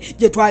egy'emivule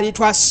gye twali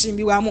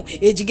twasimbibwamu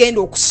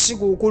egigenda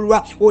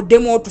okusiguukulwa.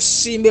 Oddemu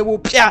otusimbe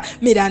bupya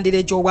mirandira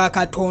egy'obwa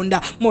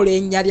Katonda mu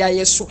linnya lya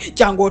Yesu.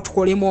 Jangu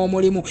otukolemu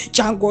omulimu,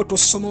 jangu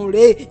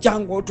otusumule,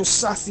 jangu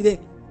otusaasire.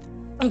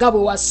 nga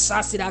bwe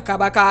wasaasira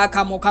akabaka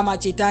aka Mukama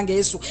kitange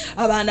Yesu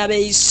abaana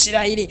be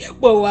Isirayiri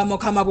bwe wa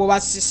Mukama bwe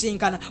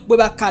basisinkana bwe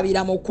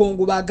bakabira mu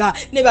kungubaga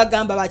ne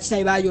bagamba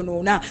bakitabe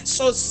bayonoona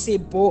so si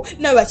bo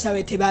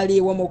n'abakitabe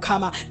tebaliiwo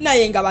Mukama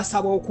naye nga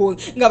basaba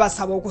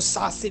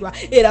okusaasirwa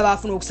era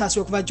baafuna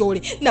okusaasirwa okuva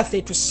gy'oli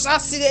naffe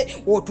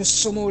tusaasire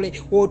otusumule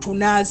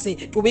otunaaze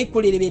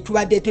tubikulire bye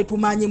tubadde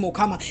tetumanyi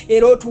Mukama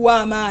era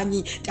otuwa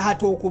amaanyi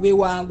taata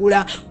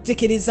okubiwangula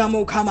zikiriza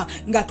Mukama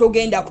nga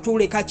togenda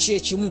kutuleka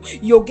kyekimu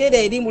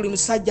yogera eri buli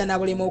musajja na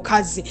buli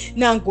mukazi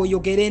nange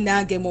oyogere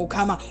nange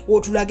Mukama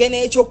otulage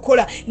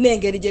n'ekyokukola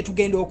n'engeri gye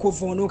tugenda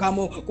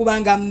okuvuunukamu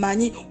kubanga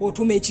mmanyi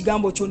otuma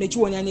ekigambo kyo ne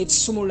kiwonya ne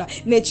kisumula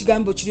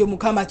n'ekigambo kiri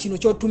Mukama kino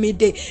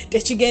ky'otumidde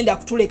tekigenda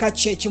kutuleka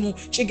kyekimu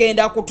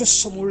kigenda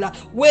kutusumula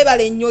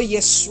weebale nnyo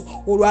Yesu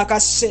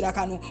olw'akaseera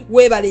kano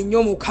weebale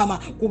nnyo Mukama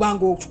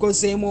kubanga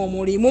otukozeemu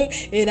omulimu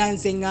era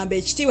nze ngamba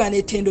ekitiibwa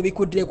n'ettendo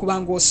bikuddire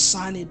kubanga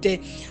osaanidde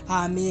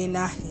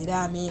amiina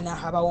era amiina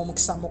abawa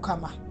omukisa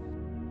Mukama.